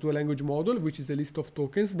prompt to a language model, which is a list of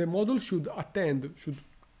tokens, the model should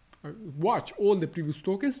watch all the previous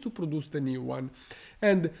tokens to produce the new one.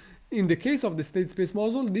 And in the case of the state space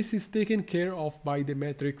model, this is taken care of by the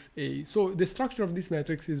matrix A. So the structure of this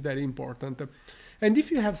matrix is very important. And if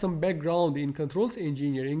you have some background in controls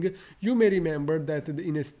engineering, you may remember that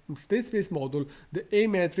in a state space model, the A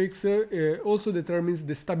matrix also determines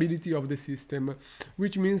the stability of the system,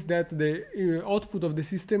 which means that the output of the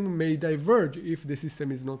system may diverge if the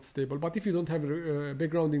system is not stable. But if you don't have a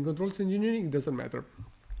background in controls engineering, it doesn't matter.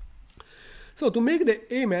 So to make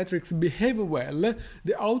the A matrix behave well,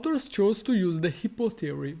 the authors chose to use the HIPPO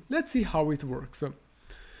theory. Let's see how it works.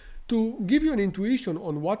 To give you an intuition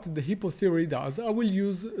on what the HIPPO theory does, I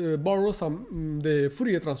will borrow the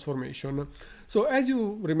Fourier transformation. So as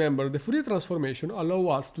you remember, the Fourier transformation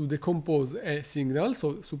allows us to decompose a signal,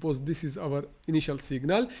 so suppose this is our initial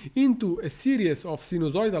signal, into a series of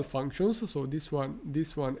sinusoidal functions, so this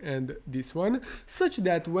one, and this one, such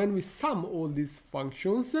that when we sum all these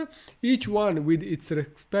functions, each one with its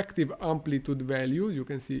respective amplitude value, you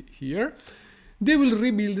can see here, they will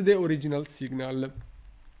rebuild the original signal.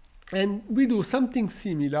 And we do something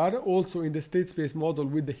similar also in the state space model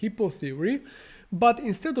with the HIPPO theory, but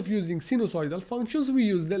instead of using sinusoidal functions, we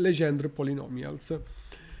use the Legendre polynomials.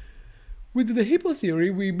 With the HIPPO theory,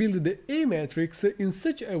 we build the A matrix in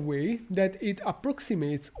such a way that it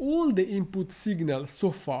approximates all the input signal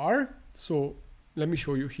so far. So let me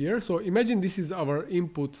show you here. So imagine this is our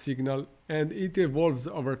input signal and it evolves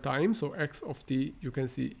over time. So x of t, you can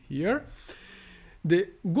see here. The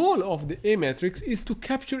goal of the A matrix is to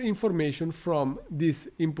capture information from this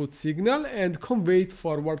input signal and convey it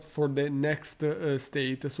forward for the next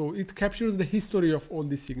state. So it captures the history of all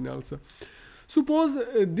the signals. Suppose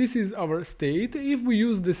this is our state. If we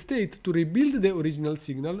use the state to rebuild the original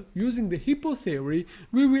signal, using the HIPPO theory,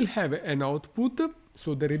 we will have an output,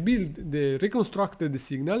 so the reconstructed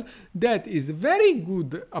signal, that is very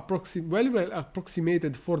good, well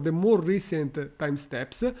approximated for the more recent time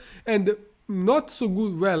steps, and not so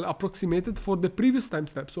well approximated for the previous time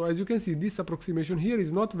step. So as you can see, this approximation here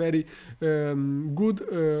is not very good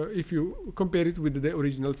if you compare it with the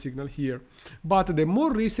original signal here. But the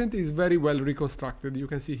more recent is very well reconstructed, you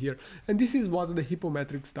can see here. And this is what the HIPPO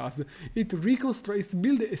matrix does. It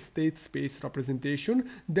builds a state space representation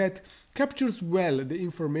that captures well the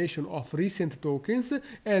information of recent tokens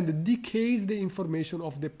and decays the information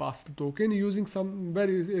of the past token using some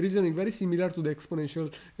reasoning very similar to the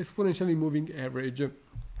exponentially moving average.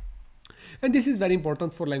 And this is very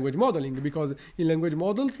important for language modeling, because in language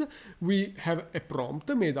models we have a prompt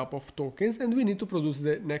made up of tokens and we need to produce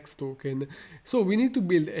the next token. So we need to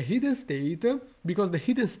build a hidden state, because the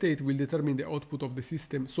hidden state will determine the output of the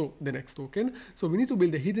system, so the next token. So we need to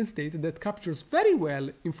build a hidden state that captures very well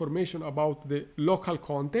information about the local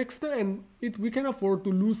context, and we can afford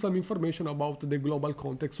to lose some information about the global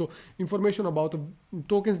context, so information about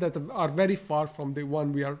tokens that are very far from the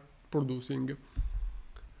one we are producing.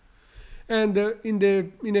 And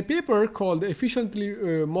in a paper called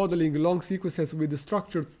Efficiently Modeling Long Sequences with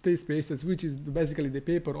Structured State Spaces, which is basically the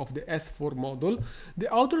paper of the S4 model, the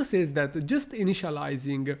author says that just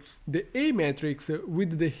initializing the A matrix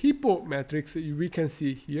with the HIPPO matrix we can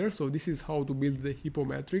see here. So this is how to build the HIPPO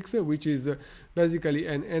matrix, which is basically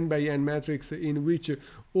an n by n matrix in which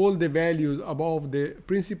all the values above the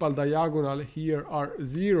principal diagonal here are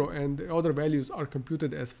 0 and the other values are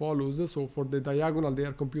computed as follows. So for the diagonal they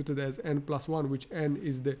are computed as n plus 1, which n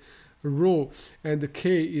is the row and the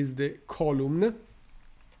k is the column.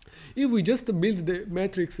 If we just build the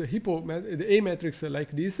matrix HIPPO, the A matrix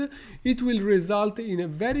like this, it will result in a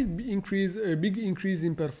very big increase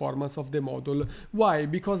in performance of the model. Why?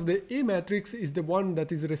 Because the A matrix is the one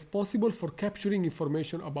that is responsible for capturing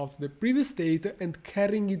information about the previous state and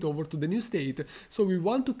carrying it over to the new state. So we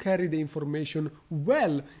want to carry the information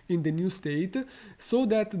well in the new state, so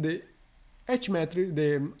that the H matrix,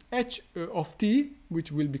 the H of t,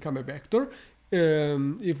 which will become a vector,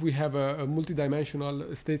 if we have a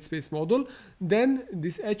multidimensional state space model, then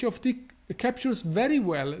this H of t captures very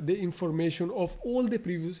well the information of all the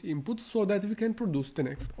previous inputs so that we can produce the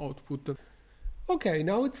next output. Okay,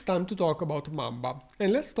 now it's time to talk about Mamba.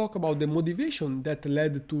 And let's talk about the motivation that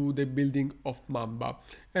led to the building of Mamba.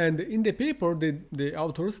 And in the paper, the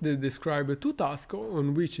authors, they describe two tasks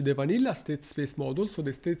on which the vanilla state space model, so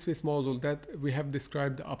the state space model that we have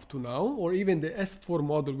described up to now, or even the S4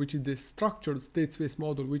 model, which is the structured state space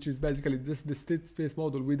model, which is basically just the state space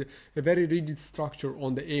model with a very rigid structure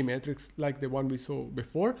on the A matrix, like the one we saw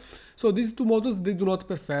before. So these two models, they do not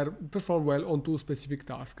perform well on two specific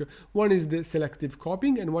tasks. One is the selective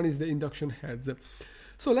copying and one is the induction heads.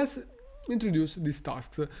 So let's introduce these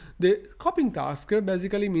tasks. The copying task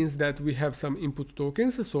basically means that we have some input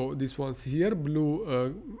tokens, so these ones here,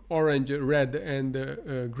 blue, orange, red,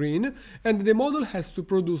 and green, and the model has to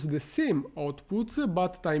produce the same outputs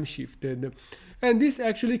but time shifted. And this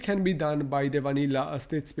actually can be done by the vanilla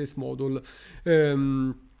state space model.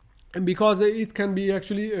 Because it can be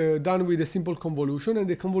actually done with a simple convolution, and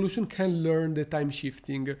the convolution can learn the time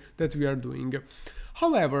shifting that we are doing.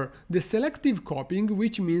 However, the selective copying,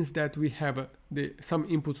 which means that we have some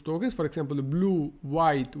input tokens, for example, blue,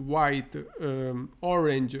 white,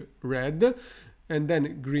 orange, red, and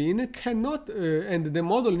then green, cannot, and the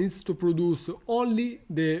model needs to produce only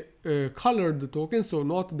the colored tokens, so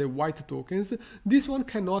not the white tokens. This one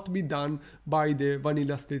cannot be done by the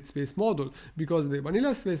vanilla state space model, because the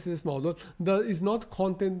vanilla state space model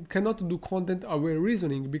cannot do content aware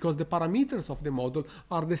reasoning, because the parameters of the model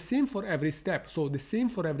are the same for every step, so the same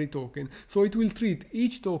for every token. So it will treat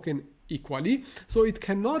each token equally, so it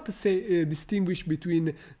cannot say distinguish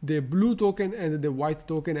between the blue token and the white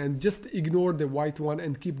token and just ignore the white one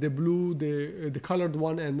and keep the blue, the colored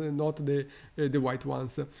one, and not the white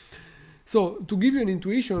ones. So to give you an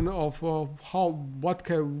intuition of what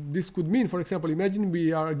this could mean, for example, imagine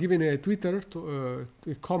we are given a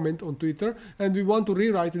a comment on Twitter, and we want to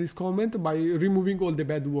rewrite this comment by removing all the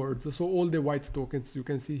bad words, so all the white tokens you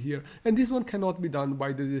can see here. And this one cannot be done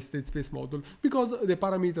by the state space model, because the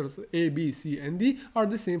parameters A, B, C, and D are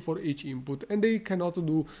the same for each input, and they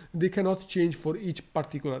cannot change for each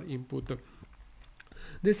particular input.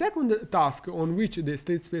 The second task on which the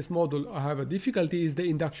state space model have a difficulty is the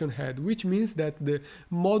induction head, which means that the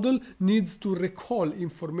model needs to recall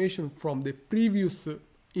information from the previous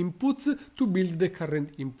inputs to build the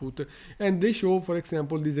current input. And they show, for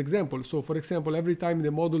example, this example. So for example, every time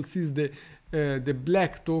the model sees the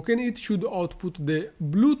black token, it should output the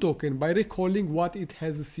blue token by recalling what it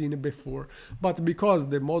has seen before. But because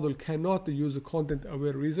the model cannot use content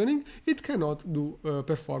aware reasoning, it cannot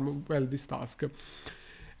perform well this task.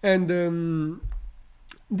 And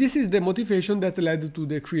this is the motivation that led to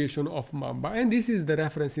the creation of Mamba, and this is the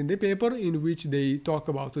reference in the paper in which they talk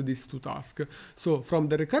about these two tasks. So from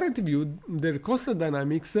the recurrent view, the constant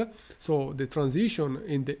dynamics, so the transition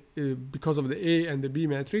in the because of the A and the B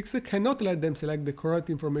matrix, cannot let them select the correct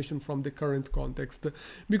information from the current context,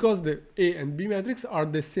 because the A and B matrix are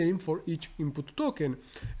the same for each input token.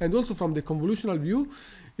 And also from the convolutional view,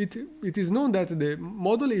 it is known that the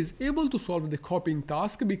model is able to solve the copying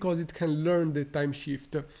task because it can learn the time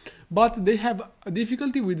shift. But they have a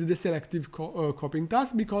difficulty with the selective copying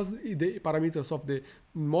task because the parameters of the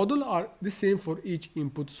model are the same for each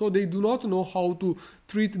input. So they do not know how to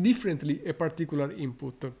treat differently a particular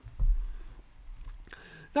input.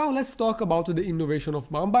 Now let's talk about the innovation of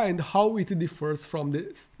Mamba and how it differs from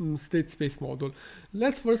the state space model.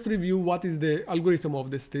 Let's first review what is the algorithm of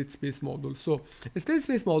the state space model. So a state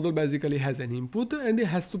space model basically has an input and it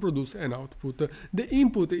has to produce an output. The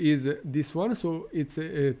input is this one, so it's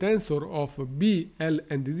a tensor of B, L,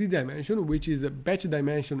 and Z dimension, which is a batch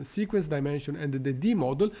dimension, sequence dimension, and the D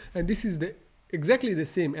model, and this is exactly the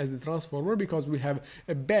same as the transformer because we have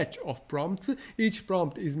a batch of prompts. Each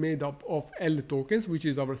prompt is made up of L tokens, which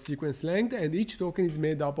is our sequence length, and each token is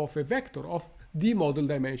made up of a vector of D model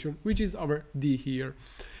dimension, which is our D here.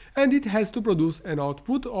 And it has to produce an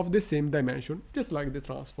output of the same dimension, just like the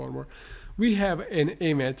transformer. We have an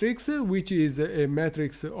A matrix, which is a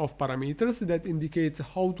matrix of parameters that indicates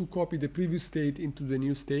how to copy the previous state into the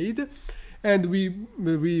new state. And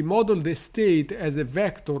we model the state as a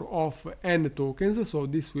vector of n tokens, so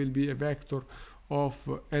this will be a vector of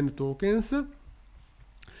n tokens.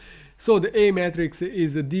 So the A matrix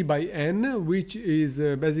is D by n, which is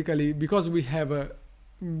basically because we have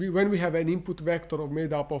when we have an input vector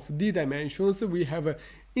made up of D dimensions, we have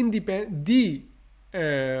D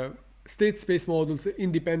state space models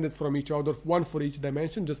independent from each other, one for each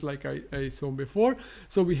dimension, just like I saw before.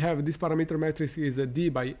 So we have this parameter matrix is D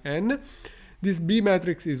by n. This B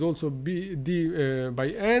matrix is also D by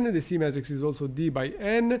n, the C matrix is also D by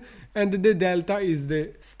n, and the delta is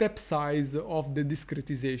the step size of the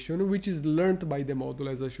discretization, which is learned by the model,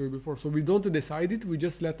 as I showed you before. So we don't decide it, we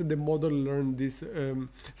just let the model learn this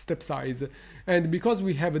step size. And because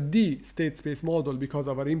we have a D state space model, because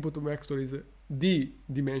our input vector is D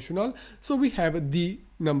dimensional, so we have a D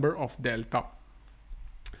number of delta.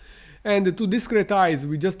 And to discretize,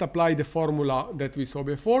 we just apply the formula that we saw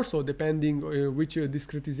before. So depending which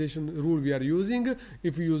discretization rule we are using,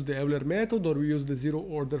 if we use the Euler method or we use the zero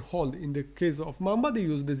order hold. In the case of Mamba, they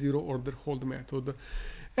use the zero order hold method.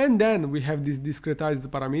 And then we have this discretized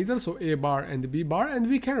parameter, so A bar and B bar, and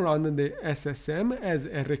we can run the SSM as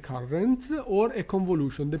a recurrent or a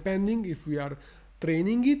convolution, depending if we are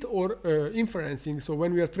training it or inferencing. So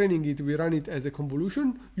when we are training it, we run it as a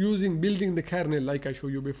convolution building the kernel like I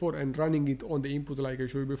showed you before and running it on the input like I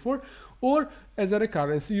showed you before, or as a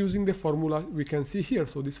recurrence using the formula we can see here,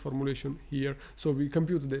 so this formulation here. So we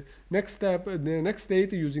compute the next step, the next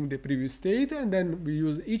state using the previous state, and then we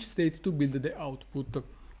use each state to build the output.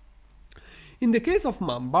 In the case of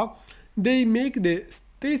Mamba, they make the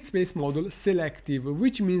state space model selective,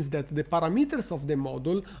 which means that the parameters of the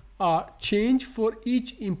model are changed for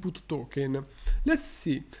each input token. Let's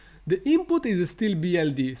see. The input is still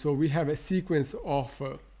BLD, so we have a sequence of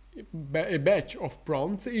a batch of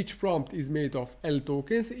prompts. Each prompt is made of L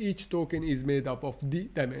tokens, each token is made up of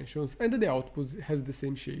D dimensions, and the output has the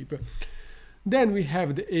same shape. Then we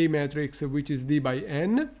have the A matrix, which is D by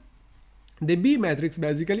N. The B matrix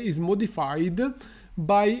basically is modified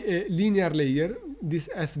by a linear layer, this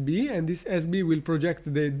SB, and this SB will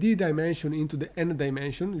project the D dimension into the N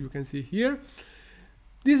dimension, you can see here.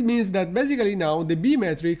 This means that basically now the B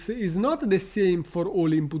matrix is not the same for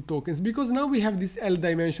all input tokens, because now we have this L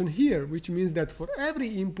dimension here, which means that for every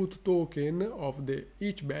input token of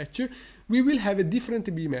each batch, we will have a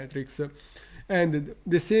different B matrix. And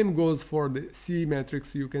the same goes for the C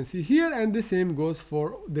matrix you can see here, and the same goes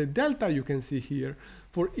for the delta you can see here.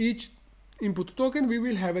 For each input token, we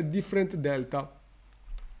will have a different delta.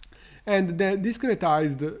 And the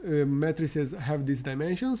discretized matrices have this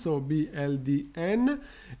dimension, so B, L, D, N,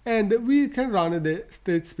 and we can run the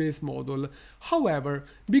state space model. However,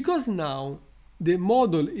 because now the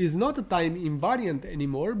model is not time invariant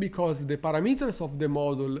anymore, because the parameters of the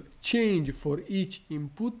model change for each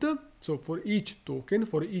input, so for each token,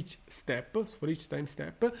 for each step, for each time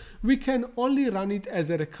step, we can only run it as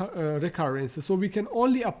a recurrence. So we can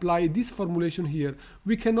only apply this formulation here.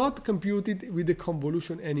 We cannot compute it with the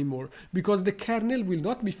convolution anymore, because the kernel will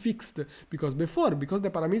not be fixed. Because the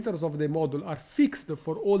parameters of the model are fixed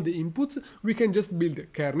for all the inputs, we can just build a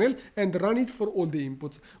kernel and run it for all the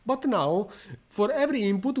inputs. But now, for every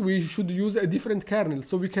input, we should use a different kernel,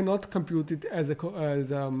 so we cannot compute it as a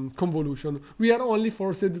convolution. We are only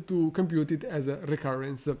forced to compute it as a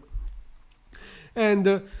recurrence.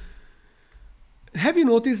 And have you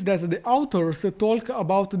noticed that the authors talk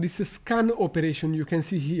about this scan operation you can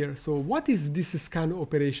see here? So what is this scan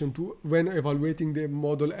operation when evaluating the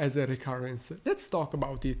model as a recurrence? Let's talk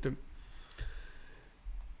about it.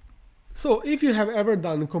 So if you have ever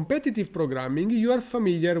done competitive programming, you are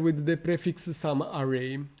familiar with the prefix sum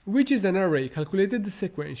array, which is an array calculated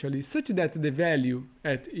sequentially such that the value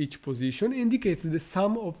at each position indicates the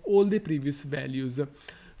sum of all the previous values.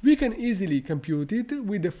 We can easily compute it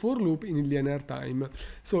with the for loop in linear time.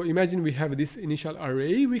 So imagine we have this initial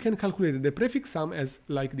array, we can calculate the prefix sum as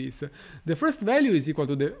like this. The first value is equal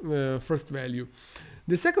to the first value.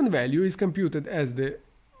 The second value is computed as the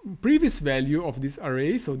previous value of this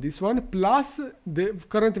array, so this one, plus the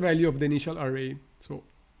current value of the initial array. So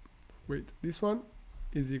wait, this one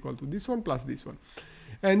is equal to this one plus this one.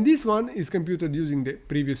 And this one is computed using the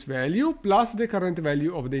previous value plus the current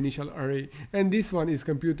value of the initial array. And this one is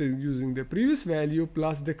computed using the previous value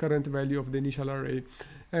plus the current value of the initial array.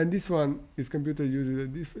 And this one is computed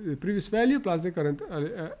using the previous value plus the current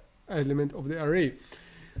element of the array,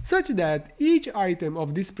 such that each item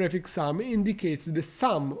of this prefix sum indicates the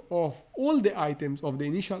sum of all the items of the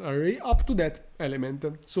initial array up to that element.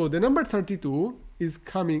 So the number 32 is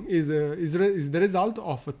the result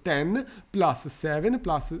of 10 plus 7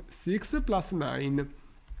 plus 6 plus 9.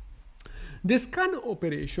 The scan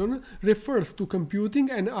operation refers to computing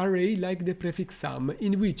an array like the prefix sum,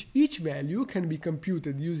 in which each value can be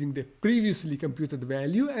computed using the previously computed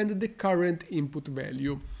value and the current input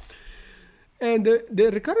value. And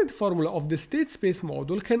the recurrent formula of the state space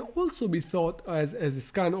model can also be thought as a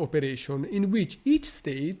scan operation, in which each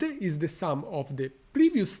state is the sum of the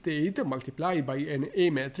previous state multiplied by an A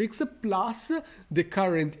matrix plus the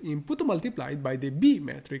current input multiplied by the B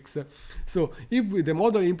matrix. So if the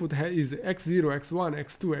model input is x0, x1,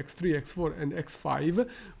 x2, x3, x4, and x5,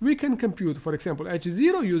 we can compute, for example,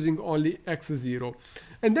 h0 using only x0.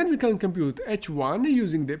 And then we can compute h1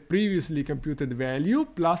 using the previously computed value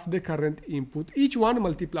plus the current input, each one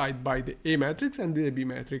multiplied by the A matrix and the B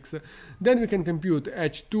matrix. Then we can compute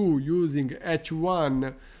h2 using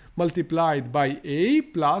h1 multiplied by A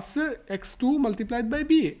plus x2 multiplied by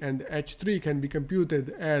B, and h3 can be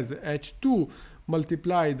computed as h2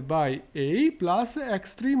 multiplied by A plus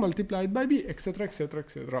x3 multiplied by B, etc, etc,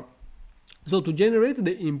 etc. So to generate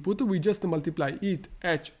the input, we just multiply it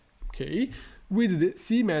hk with the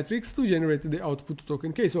C matrix to generate the output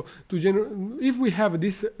token k. So if we have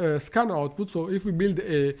this scan output, so if we build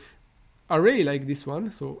a array like this one,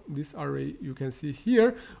 so this array you can see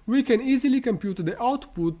here, we can easily compute the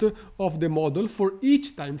output of the model for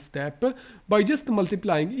each time step by just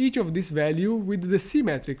multiplying each of this value with the C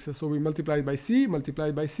matrix. So we multiply by C,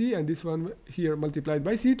 and this one here multiplied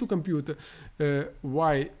by C to compute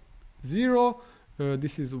y0,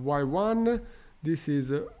 this is y1, this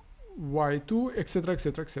is y2, etc,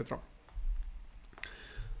 etc, etc.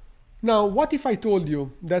 Now, what if I told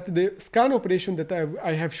you that the scan operation that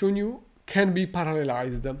I have shown you can be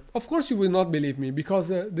parallelized? Of course you will not believe me, because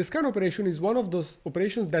the scan operation is one of those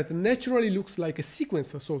operations that naturally looks like a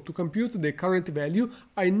sequence. So to compute the current value,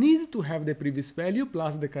 I need to have the previous value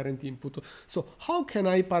plus the current input. So how can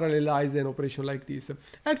I parallelize an operation like this?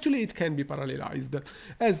 Actually, it can be parallelized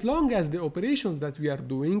as long as the operations that we are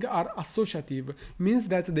doing are associative, means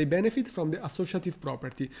that they benefit from the associative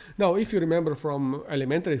property. Now, if you remember from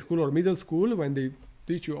elementary school or middle school, when they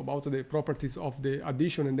teach you about the properties of the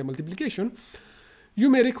addition and the multiplication, you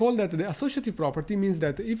may recall that the associative property means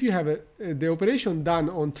that if you have the operation done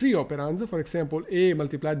on 3 operands, for example, A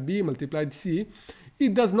multiplied B multiplied C,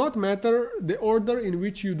 it does not matter the order in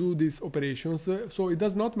which you do these operations, so it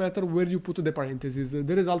does not matter where you put the parentheses,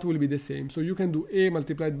 the result will be the same. So you can do A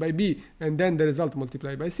multiplied by B and then the result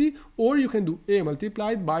multiplied by C, or you can do A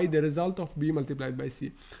multiplied by the result of B multiplied by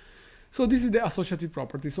C. So this is the associative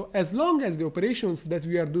property. So as long as the operations that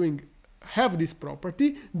we are doing have this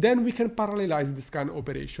property, then we can parallelize the scan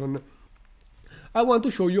operation. I want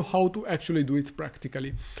to show you how to actually do it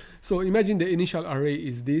practically. So imagine the initial array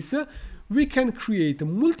is this. We can create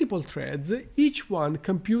multiple threads, each one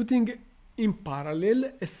computing in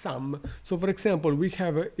parallel a sum. So for example, we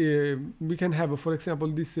can have, for example,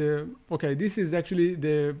 this, okay, this is actually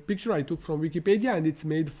the picture I took from Wikipedia, and it's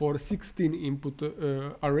made for 16 input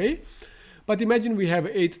array. But imagine we have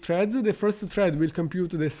 8 threads. The first thread will compute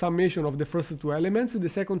the summation of the first 2 elements. The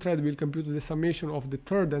second thread will compute the summation of the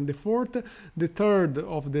third and the fourth, the third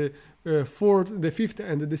of the fourth, the fifth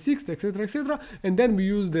and the sixth, etc, etc. And then we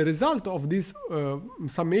use the result of this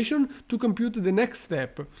summation to compute the next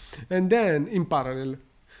step, and then in parallel.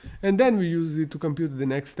 And then we use it to compute the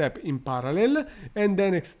next step in parallel, and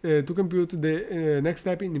then to compute the next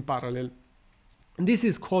step in parallel. This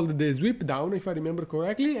is called the sweep down, if I remember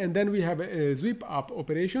correctly, and then we have a sweep up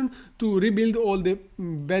operation to rebuild all the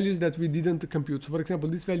values that we didn't compute. So for example,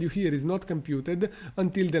 this value here is not computed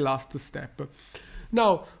until the last step.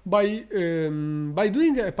 Now, by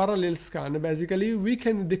doing a parallel scan, basically, we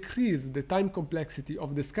can decrease the time complexity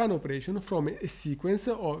of the scan operation from a sequence,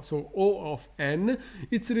 so O of n,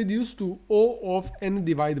 it's reduced to O of n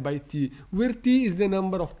divided by t, where t is the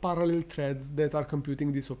number of parallel threads that are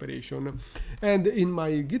computing this operation. And in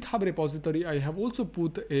my GitHub repository, I have also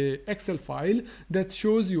put an Excel file that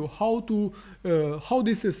shows you how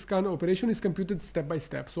this scan operation is computed step by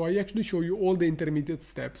step. So I actually show you all the intermediate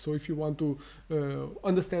steps. So if you want to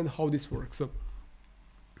understand how this works.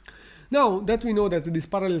 Now that we know that this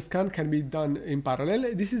parallel scan can be done in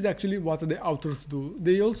parallel, this is actually what the authors do.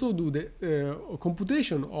 They also do the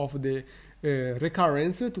computation of the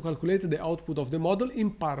recurrence to calculate the output of the model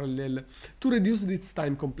in parallel to reduce its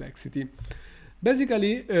time complexity.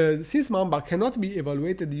 Basically, since Mamba cannot be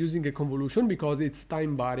evaluated using a convolution because it's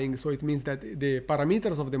time varying, so it means that the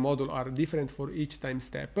parameters of the model are different for each time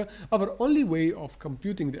step, our only way of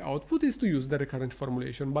computing the output is to use the recurrent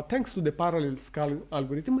formulation. But thanks to the parallel scan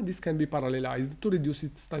algorithm, this can be parallelized to reduce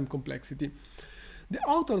its time complexity. The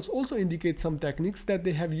authors also indicate some techniques that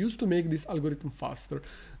they have used to make this algorithm faster.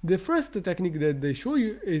 The first technique that they show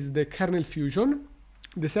you is the kernel fusion.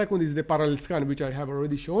 The second is the parallel scan, which I have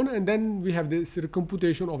already shown, and then we have the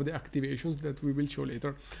computation of the activations that we will show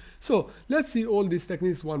later. So let's see all these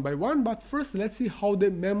techniques one by one, but first let's see how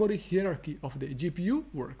the memory hierarchy of the GPU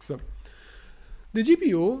works. The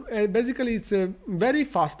GPU, basically it's a very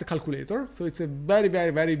fast calculator, so it's a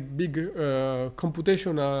very big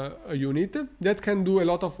computational unit that can do a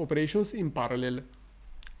lot of operations in parallel.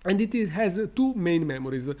 And has two main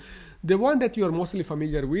memories. The one that you are mostly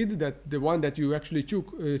familiar with, that the one that you actually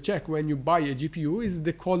check when you buy a GPU, is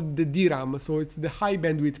called the DRAM, so it's the high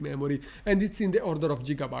bandwidth memory, and it's in the order of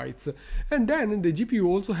gigabytes. And then the GPU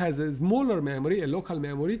also has a smaller memory, a local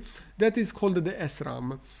memory, that is called the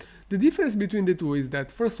SRAM. The difference between the two is that,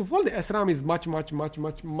 first of all, the SRAM is much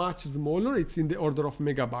smaller. It's in the order of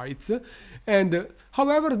megabytes. And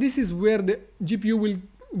however, this is where the GPU will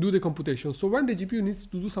do the computation. So when the GPU needs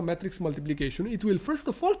to do some matrix multiplication, it will first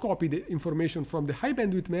of all copy the information from the high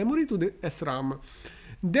bandwidth memory to the SRAM.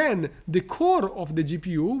 Then the core of the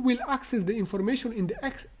GPU will access the information in the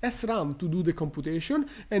SRAM to do the computation,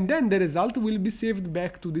 and then the result will be saved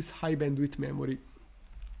back to this high bandwidth memory.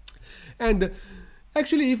 And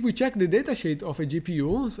actually, if we check the datasheet of a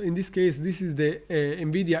GPU, so in this case, this is the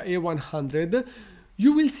NVIDIA A100,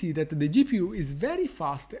 you will see that the GPU is very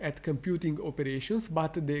fast at computing operations,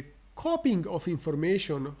 but the copying of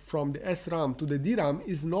information from the SRAM to the DRAM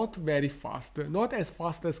is not very fast, not as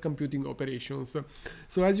fast as computing operations.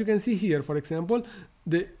 So as you can see here, for example,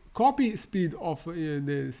 the copying speed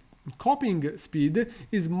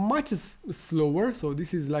is much slower, so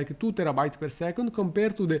this is like 2 terabytes per second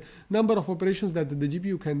compared to the number of operations that the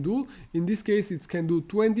GPU can do. In this case, it can do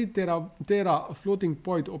 20 tera floating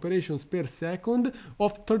point operations per second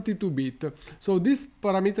of 32-bit. So this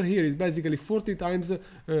parameter here is basically 40 times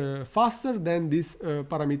faster than this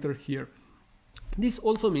parameter here. This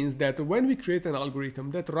also means that when we create an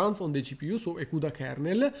algorithm that runs on the GPU, so a CUDA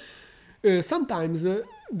kernel, sometimes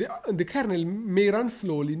the kernel may run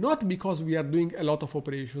slowly, not because we are doing a lot of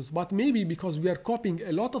operations, but maybe because we are copying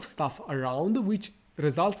a lot of stuff around, which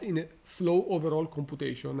results in a slow overall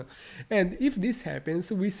computation. And if this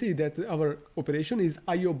happens, we see that our operation is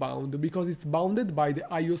I/O bound, because it's bounded by the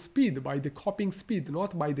I/O speed, by the copying speed,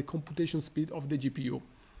 not by the computation speed of the GPU.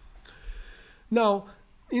 Now,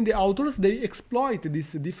 in the authors, they exploit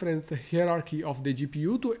this different hierarchy of the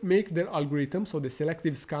GPU to make their algorithm, so the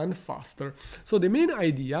selective scan, faster. So the main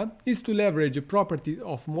idea is to leverage a property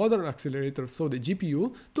of modern accelerators, so the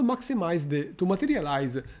GPU, to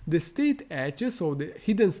materialize the state edge, so the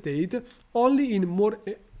hidden state, only in more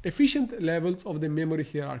efficient levels of the memory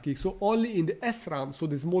hierarchy, so only in the SRAM, so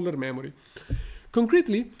the smaller memory.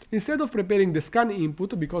 Concretely, instead of preparing the scan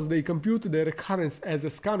input, because they compute the recurrence as a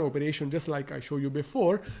scan operation, just like I showed you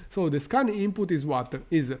before, so the scan input is what?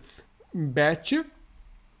 Is batch,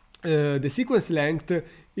 the sequence length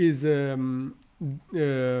is the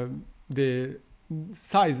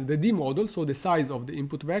size, the D model, so the size of the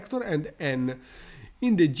input vector, and n.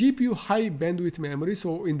 In the GPU high bandwidth memory,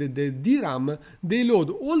 so in the DRAM, they load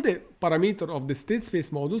all the parameters of the state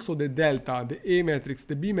space model, so the delta, the A matrix,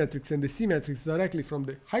 the B matrix, and the C matrix directly from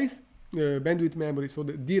the high bandwidth memory, so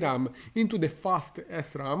the DRAM, into the fast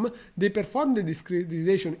SRAM. They perform the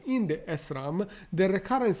discretization in the SRAM. The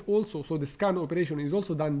recurrence also, so the scan operation is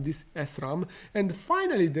also done in this SRAM. And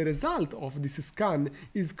finally, the result of this scan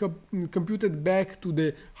is computed back to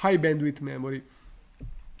the high bandwidth memory.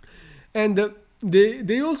 And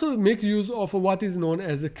they also make use of what is known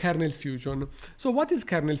as a kernel fusion. So what is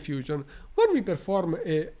kernel fusion? When we perform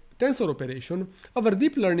a tensor operation, our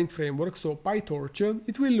deep learning framework, so PyTorch,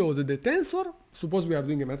 it will load the tensor. Suppose we are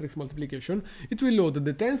doing a matrix multiplication. It will load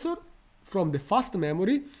the tensor from the fast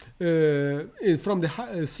memory, from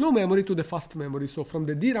the slow memory to the fast memory, so from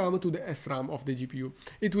the DRAM to the SRAM of the GPU.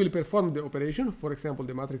 It will perform the operation, for example,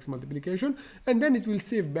 the matrix multiplication, and then it will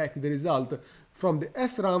save back the result from the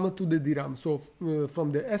SRAM to the DRAM, so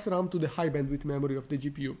from the SRAM to the high bandwidth memory of the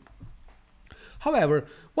GPU. However,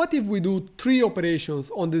 what if we do 3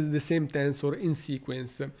 operations on the same tensor in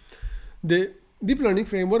sequence? The deep learning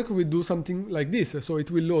framework will do something like this. So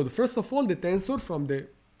it will load, first of all, the tensor from the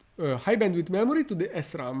high bandwidth memory to the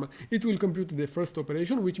SRAM. It will compute the first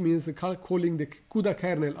operation, which means calling the CUDA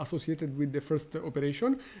kernel associated with the first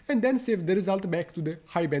operation, and then save the result back to the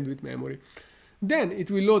high bandwidth memory. Then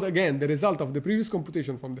it will load again the result of the previous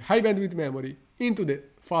computation from the high bandwidth memory into the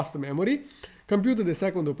fast memory, compute the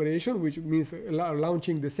second operation, which means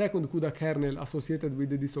launching the second CUDA kernel associated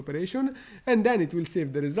with this operation, and then it will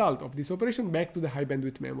save the result of this operation back to the high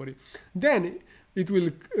bandwidth memory. Then it will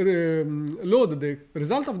load the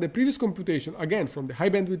result of the previous computation, again from the high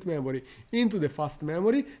bandwidth memory into the fast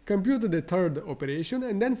memory, compute the third operation,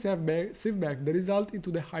 and then save back the result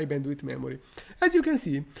into the high bandwidth memory. As you can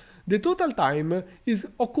see, The total time is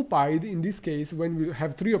occupied, in this case, when we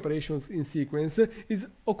have 3 operations in sequence, is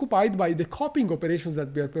occupied by the copying operations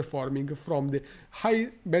that we are performing from the high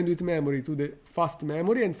bandwidth memory to the fast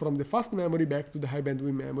memory, and from the fast memory back to the high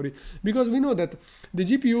bandwidth memory. Because we know that the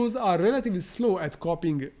GPUs are relatively slow at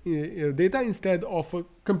copying data instead of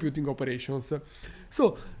computing operations.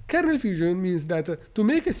 So kernel fusion means that to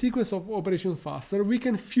make a sequence of operations faster, we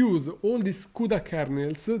can fuse all these CUDA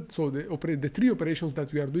kernels, so the 3 operations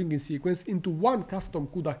that we are doing in sequence, into one custom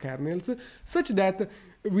CUDA kernels, such that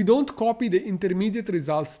we don't copy the intermediate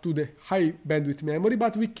results to the high bandwidth memory,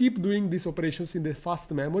 but we keep doing these operations in the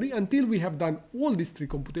fast memory until we have done all these 3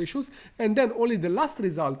 computations, and then only the last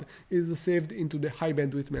result is saved into the high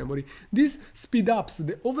bandwidth memory. This speeds up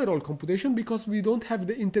the overall computation because we don't have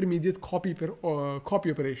the intermediate copy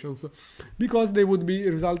operations, because they would be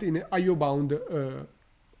result in an IO bound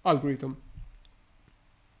algorithm.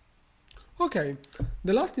 Okay,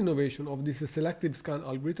 the last innovation of this selective scan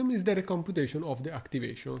algorithm is the recomputation of the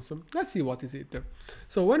activations. Let's see what is it.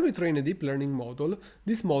 So when we train a deep learning model,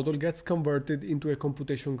 this model gets converted into a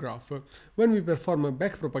computation graph. When we perform a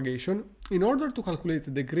backpropagation, in order to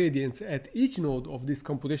calculate the gradients at each node of this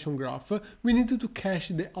computation graph, we need to cache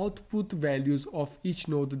the output values of each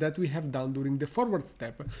node that we have done during the forward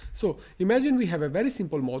step. So imagine we have a very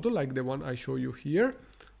simple model like the one I show you here.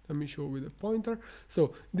 Let me show with a pointer.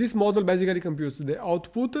 So this model basically computes the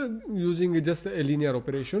output using just a linear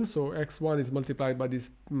operation. So x1 is multiplied by this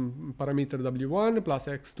parameter w1 plus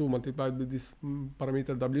x2 multiplied by this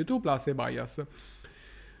parameter w2 plus a bias.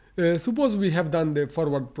 Suppose we have done the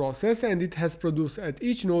forward process and it has produced at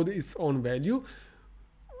each node its own value.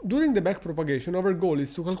 During the backpropagation, our goal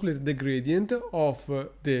is to calculate the gradient of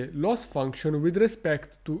the loss function with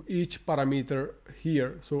respect to each parameter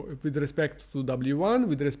here. So with respect to W1,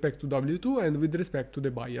 with respect to W2, and with respect to the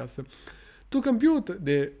bias. To compute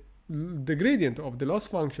the gradient of the loss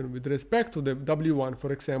function with respect to the W1,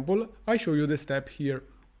 for example, I show you the step here.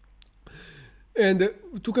 And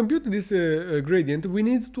to compute this gradient, we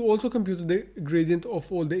need to also compute the gradient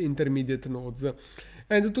of all the intermediate nodes.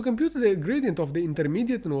 And to compute the gradient of the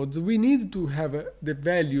intermediate nodes, we need to have the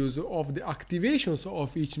values of the activations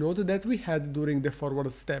of each node that we had during the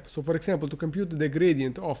forward step. So for example, to compute the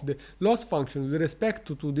gradient of the loss function with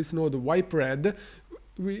respect to this node ypred,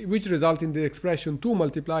 which result in the expression 2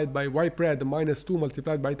 multiplied by ypred minus 2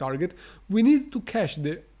 multiplied by target, we need to cache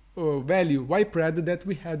the value ypred that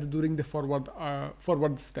we had during the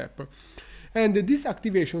forward step. And these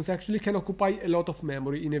activations actually can occupy a lot of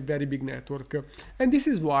memory in a very big network. And this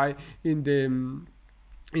is why in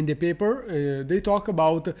the paper they talk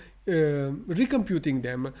about recomputing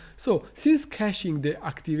them. So since caching the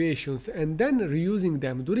activations and then reusing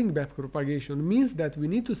them during backpropagation means that we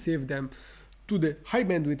need to save them to the high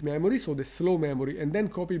bandwidth memory, so the slow memory, and then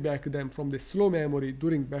copy back them from the slow memory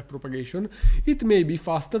during backpropagation, it may be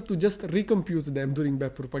faster to just recompute them during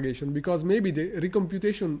backpropagation, because maybe the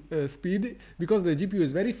recomputation speed, because the GPU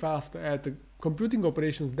is very fast at computing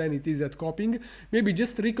operations than it is at copying, maybe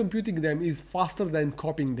just recomputing them is faster than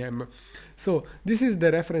copying them. So this is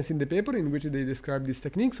the reference in the paper in which they describe this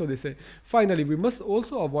technique. So they say, finally, we must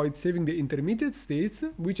also avoid saving the intermediate states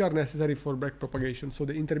which are necessary for backpropagation. So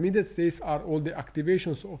the intermediate states are all the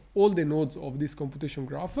activations of all the nodes of this computation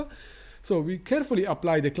graph. So we carefully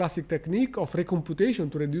apply the classic technique of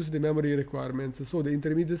recomputation to reduce the memory requirements. So the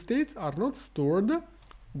intermediate states are not stored.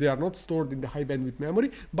 They are not stored in the high bandwidth memory,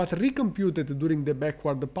 but recomputed during the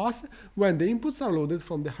backward pass when the inputs are loaded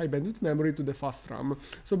from the high bandwidth memory to the fast RAM.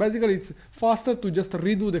 So basically it's faster to just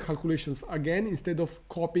redo the calculations again instead of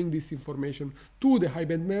copying this information to the high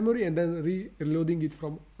bandwidth memory and then reloading it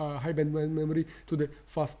from high bandwidth memory to the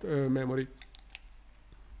fast memory.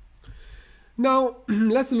 Now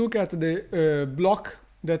let's look at the block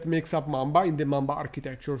that makes up Mamba in the Mamba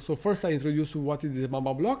architecture. So first I introduce what is the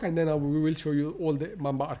Mamba block, and then we will show you all the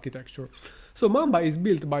Mamba architecture. So Mamba is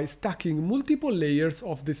built by stacking multiple layers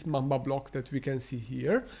of this Mamba block that we can see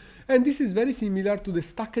here. And this is very similar to the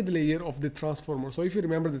stacked layer of the transformer. So if you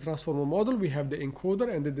remember the transformer model, we have the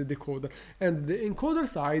encoder and the decoder. And the encoder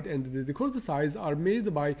side and the decoder side are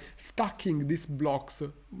made by stacking these blocks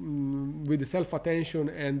with the self-attention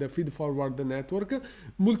and the feed-forward network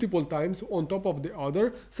multiple times on top of the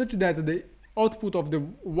other, such that the output of the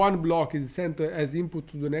one block is sent as input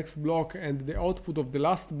to the next block, and the output of the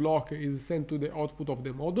last block is sent to the output of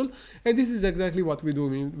the model. And this is exactly what we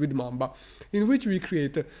do with Mamba, in which we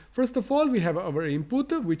create, first of all, we have our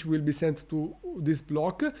input, which will be sent to this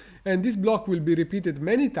block, and this block will be repeated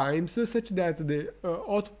many times, such that the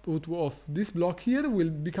output of this block here will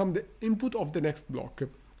become the input of the next block.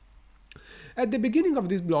 At the beginning of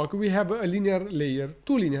this block, we have a linear layer,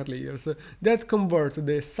 two linear layers that convert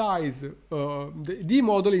the size, the D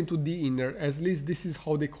model into D inner, at least this is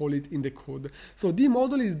how they call it in the code. So D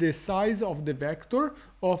model is the size of the vector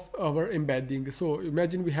of our embedding. So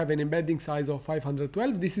imagine we have an embedding size of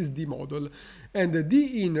 512, this is D model. And the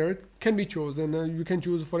D inner can be chosen. You can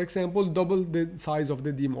choose, for example, double the size of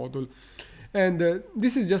the D model. And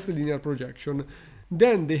this is just a linear projection.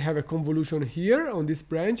 Then they have a convolution here on this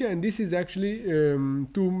branch, and this is actually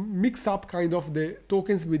to mix up kind of the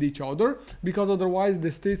tokens with each other, because otherwise the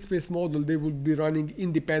state space model, they would be running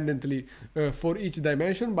independently for each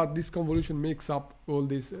dimension, but this convolution makes up all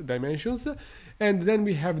these dimensions. And then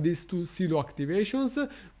we have these two silo activations.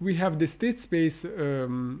 We have the state space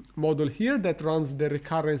model here that runs the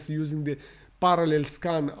recurrence using the parallel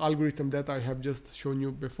scan algorithm that I have just shown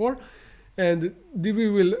you before. And we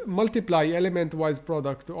will multiply element-wise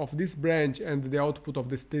product of this branch and the output of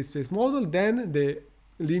the state space model. Then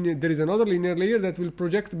there is another linear layer that will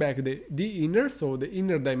project back the D inner, so the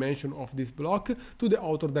inner dimension of this block, to the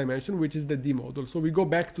outer dimension, which is the D model. So we go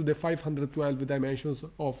back to the 512 dimensions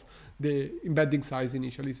of the embedding size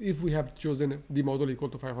initially, if we have chosen D model equal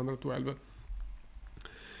to 512.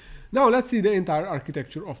 Now let's see the entire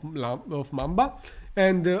architecture of Mamba.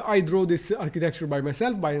 And I draw this architecture by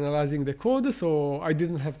myself by analyzing the code, so I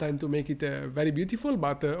didn't have time to make it very beautiful,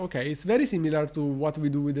 but okay, it's very similar to what we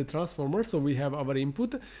do with the transformer. So we have our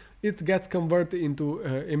input, it gets converted into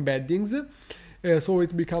embeddings, so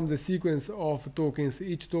it becomes a sequence of tokens,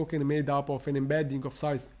 each token made up of an embedding of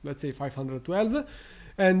size, let's say 512.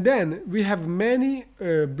 And then we have many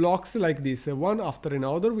blocks like this, one after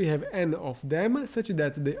another. We have n of them, such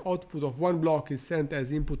that the output of one block is sent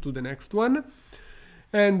as input to the next one.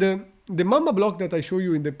 And the Mamba block that I show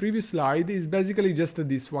you in the previous slide is basically just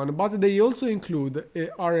this one, but they also include a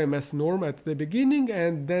RMS norm at the beginning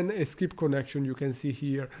and then a skip connection you can see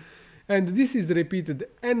here. And this is repeated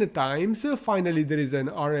n times. Finally, there is an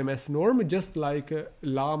RMS norm, just like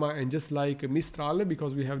Llama and just like Mistral,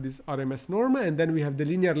 because we have this RMS norm. And then we have the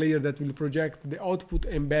linear layer that will project the output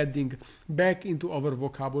embedding back into our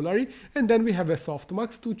vocabulary. And then we have a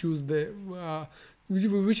softmax to choose the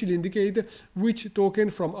which will indicate which token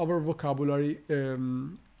from our vocabulary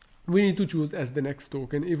we need to choose as the next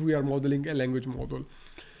token if we are modeling a language model.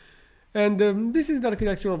 And this is the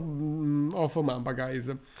architecture of Mamba, guys.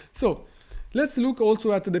 So let's look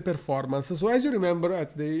also at the performance. So as you remember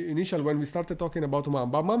at the initial, when we started talking about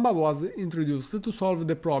Mamba, Mamba was introduced to solve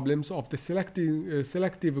the problems of the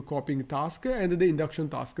selective copying task and the induction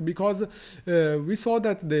task, because we saw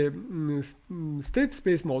that the state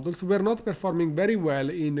space models were not performing very well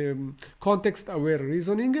in context-aware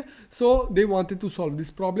reasoning. So they wanted to solve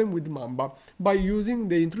this problem with Mamba by using,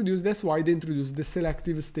 that's why they introduced the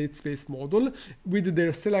selective state space model with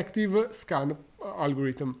their selective scan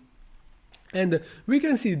algorithm. And we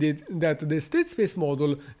can see that the state space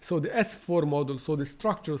model, so the S4 model, so the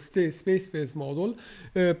structured space model,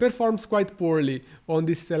 performs quite poorly on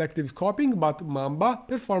this selective copying, but Mamba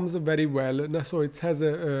performs very well. So it has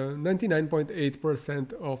a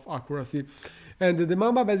 99.8% of accuracy. And the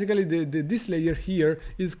Mamba, basically, this layer here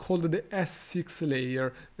is called the S6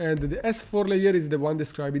 layer. And the S4 layer is the one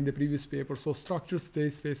described in the previous paper, so structured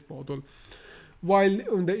state space model. While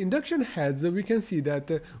on the induction heads, we can see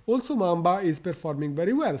that also Mamba is performing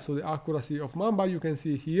very well. So the accuracy of Mamba, you can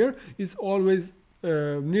see here, is always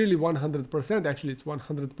nearly 100%. Actually, it's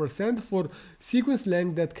 100% for sequence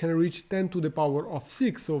length that can reach 10 to the power of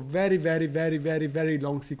 6. So very, very, very, very, very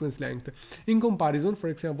long sequence length. In comparison, for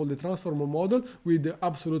example, the transformer model with the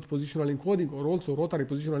absolute positional encoding or also rotary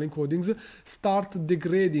positional encodings start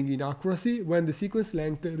degrading in accuracy when the sequence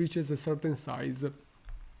length reaches a certain size.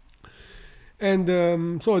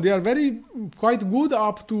 And so they are quite good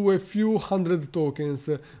up to a few hundred tokens,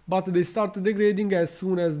 but they start degrading as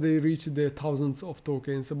soon as they reach the thousands of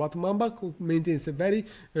tokens. But Mamba maintains a very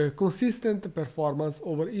consistent performance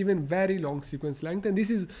over even very long sequence length. And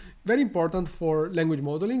this is very important for language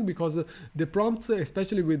modeling, because the prompts,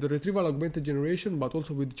 especially with the retrieval augmented generation, but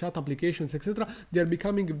also with chat applications, etc., they are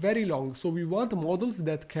becoming very long. So we want models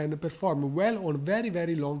that can perform well on very,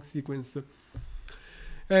 very long sequence.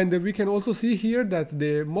 And we can also see here that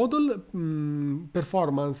the model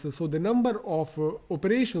performance, so the number of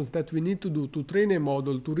operations that we need to do to train a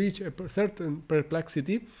model to reach a certain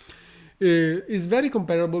perplexity, is very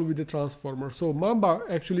comparable with the transformer. So Mamba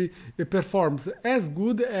actually performs as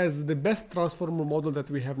good as the best transformer model that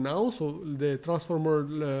we have now. So the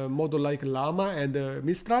transformer model like Llama and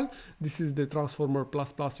Mistral, this is the transformer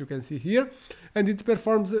plus you can see here, and it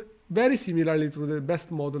performs very similarly to the best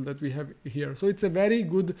model that we have here. So it's a very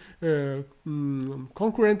good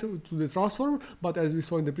concurrent to the transform, but as we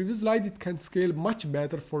saw in the previous slide, it can scale much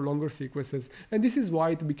better for longer sequences, and this is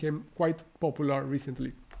why it became quite popular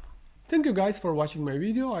recently. Thank you guys for watching my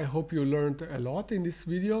video. I hope you learned a lot in this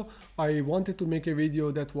video. I wanted to make a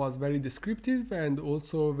video that was very descriptive and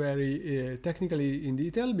also very technically in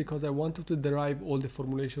detail, because I wanted to derive all the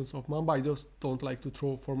formulations of Mamba. I just don't like to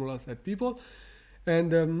throw formulas at people.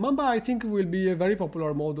 And Mamba, I think, will be a very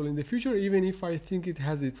popular model in the future, even if I think it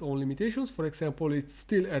has its own limitations. For example, it's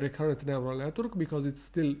still a recurrent neural network because it's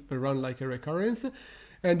still run like a recurrence.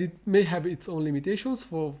 And it may have its own limitations.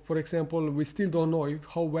 For example, we still don't know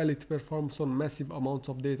how well it performs on massive amounts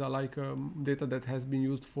of data, like data that has been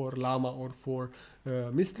used for Llama or for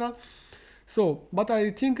Mistral. So, but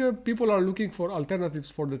I think people are looking for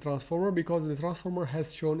alternatives for the transformer, because the transformer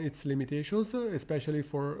has shown its limitations, especially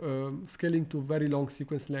for scaling to very long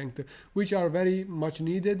sequence length, which are very much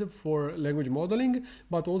needed for language modeling,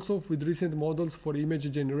 but also with recent models for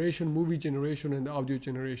image generation, movie generation, and audio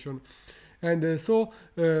generation. And also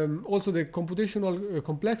the computational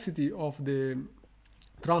complexity of the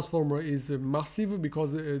transformer is massive,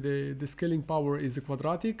 because the scaling power is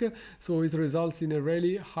quadratic, so it results in a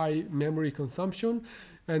really high memory consumption,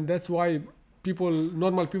 and that's why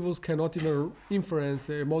normal people cannot even inference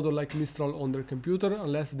a model like Mistral on their computer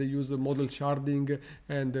unless they use model sharding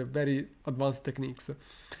and very advanced techniques.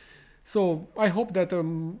 So I hope that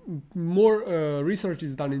more research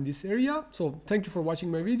is done in this area. So thank you for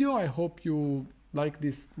watching my video. I hope you like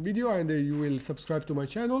this video and you will subscribe to my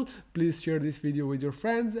channel. Please share this video with your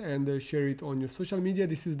friends and share it on your social media.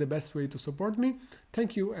 This is the best way to support me.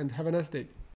 Thank you and have a nice day.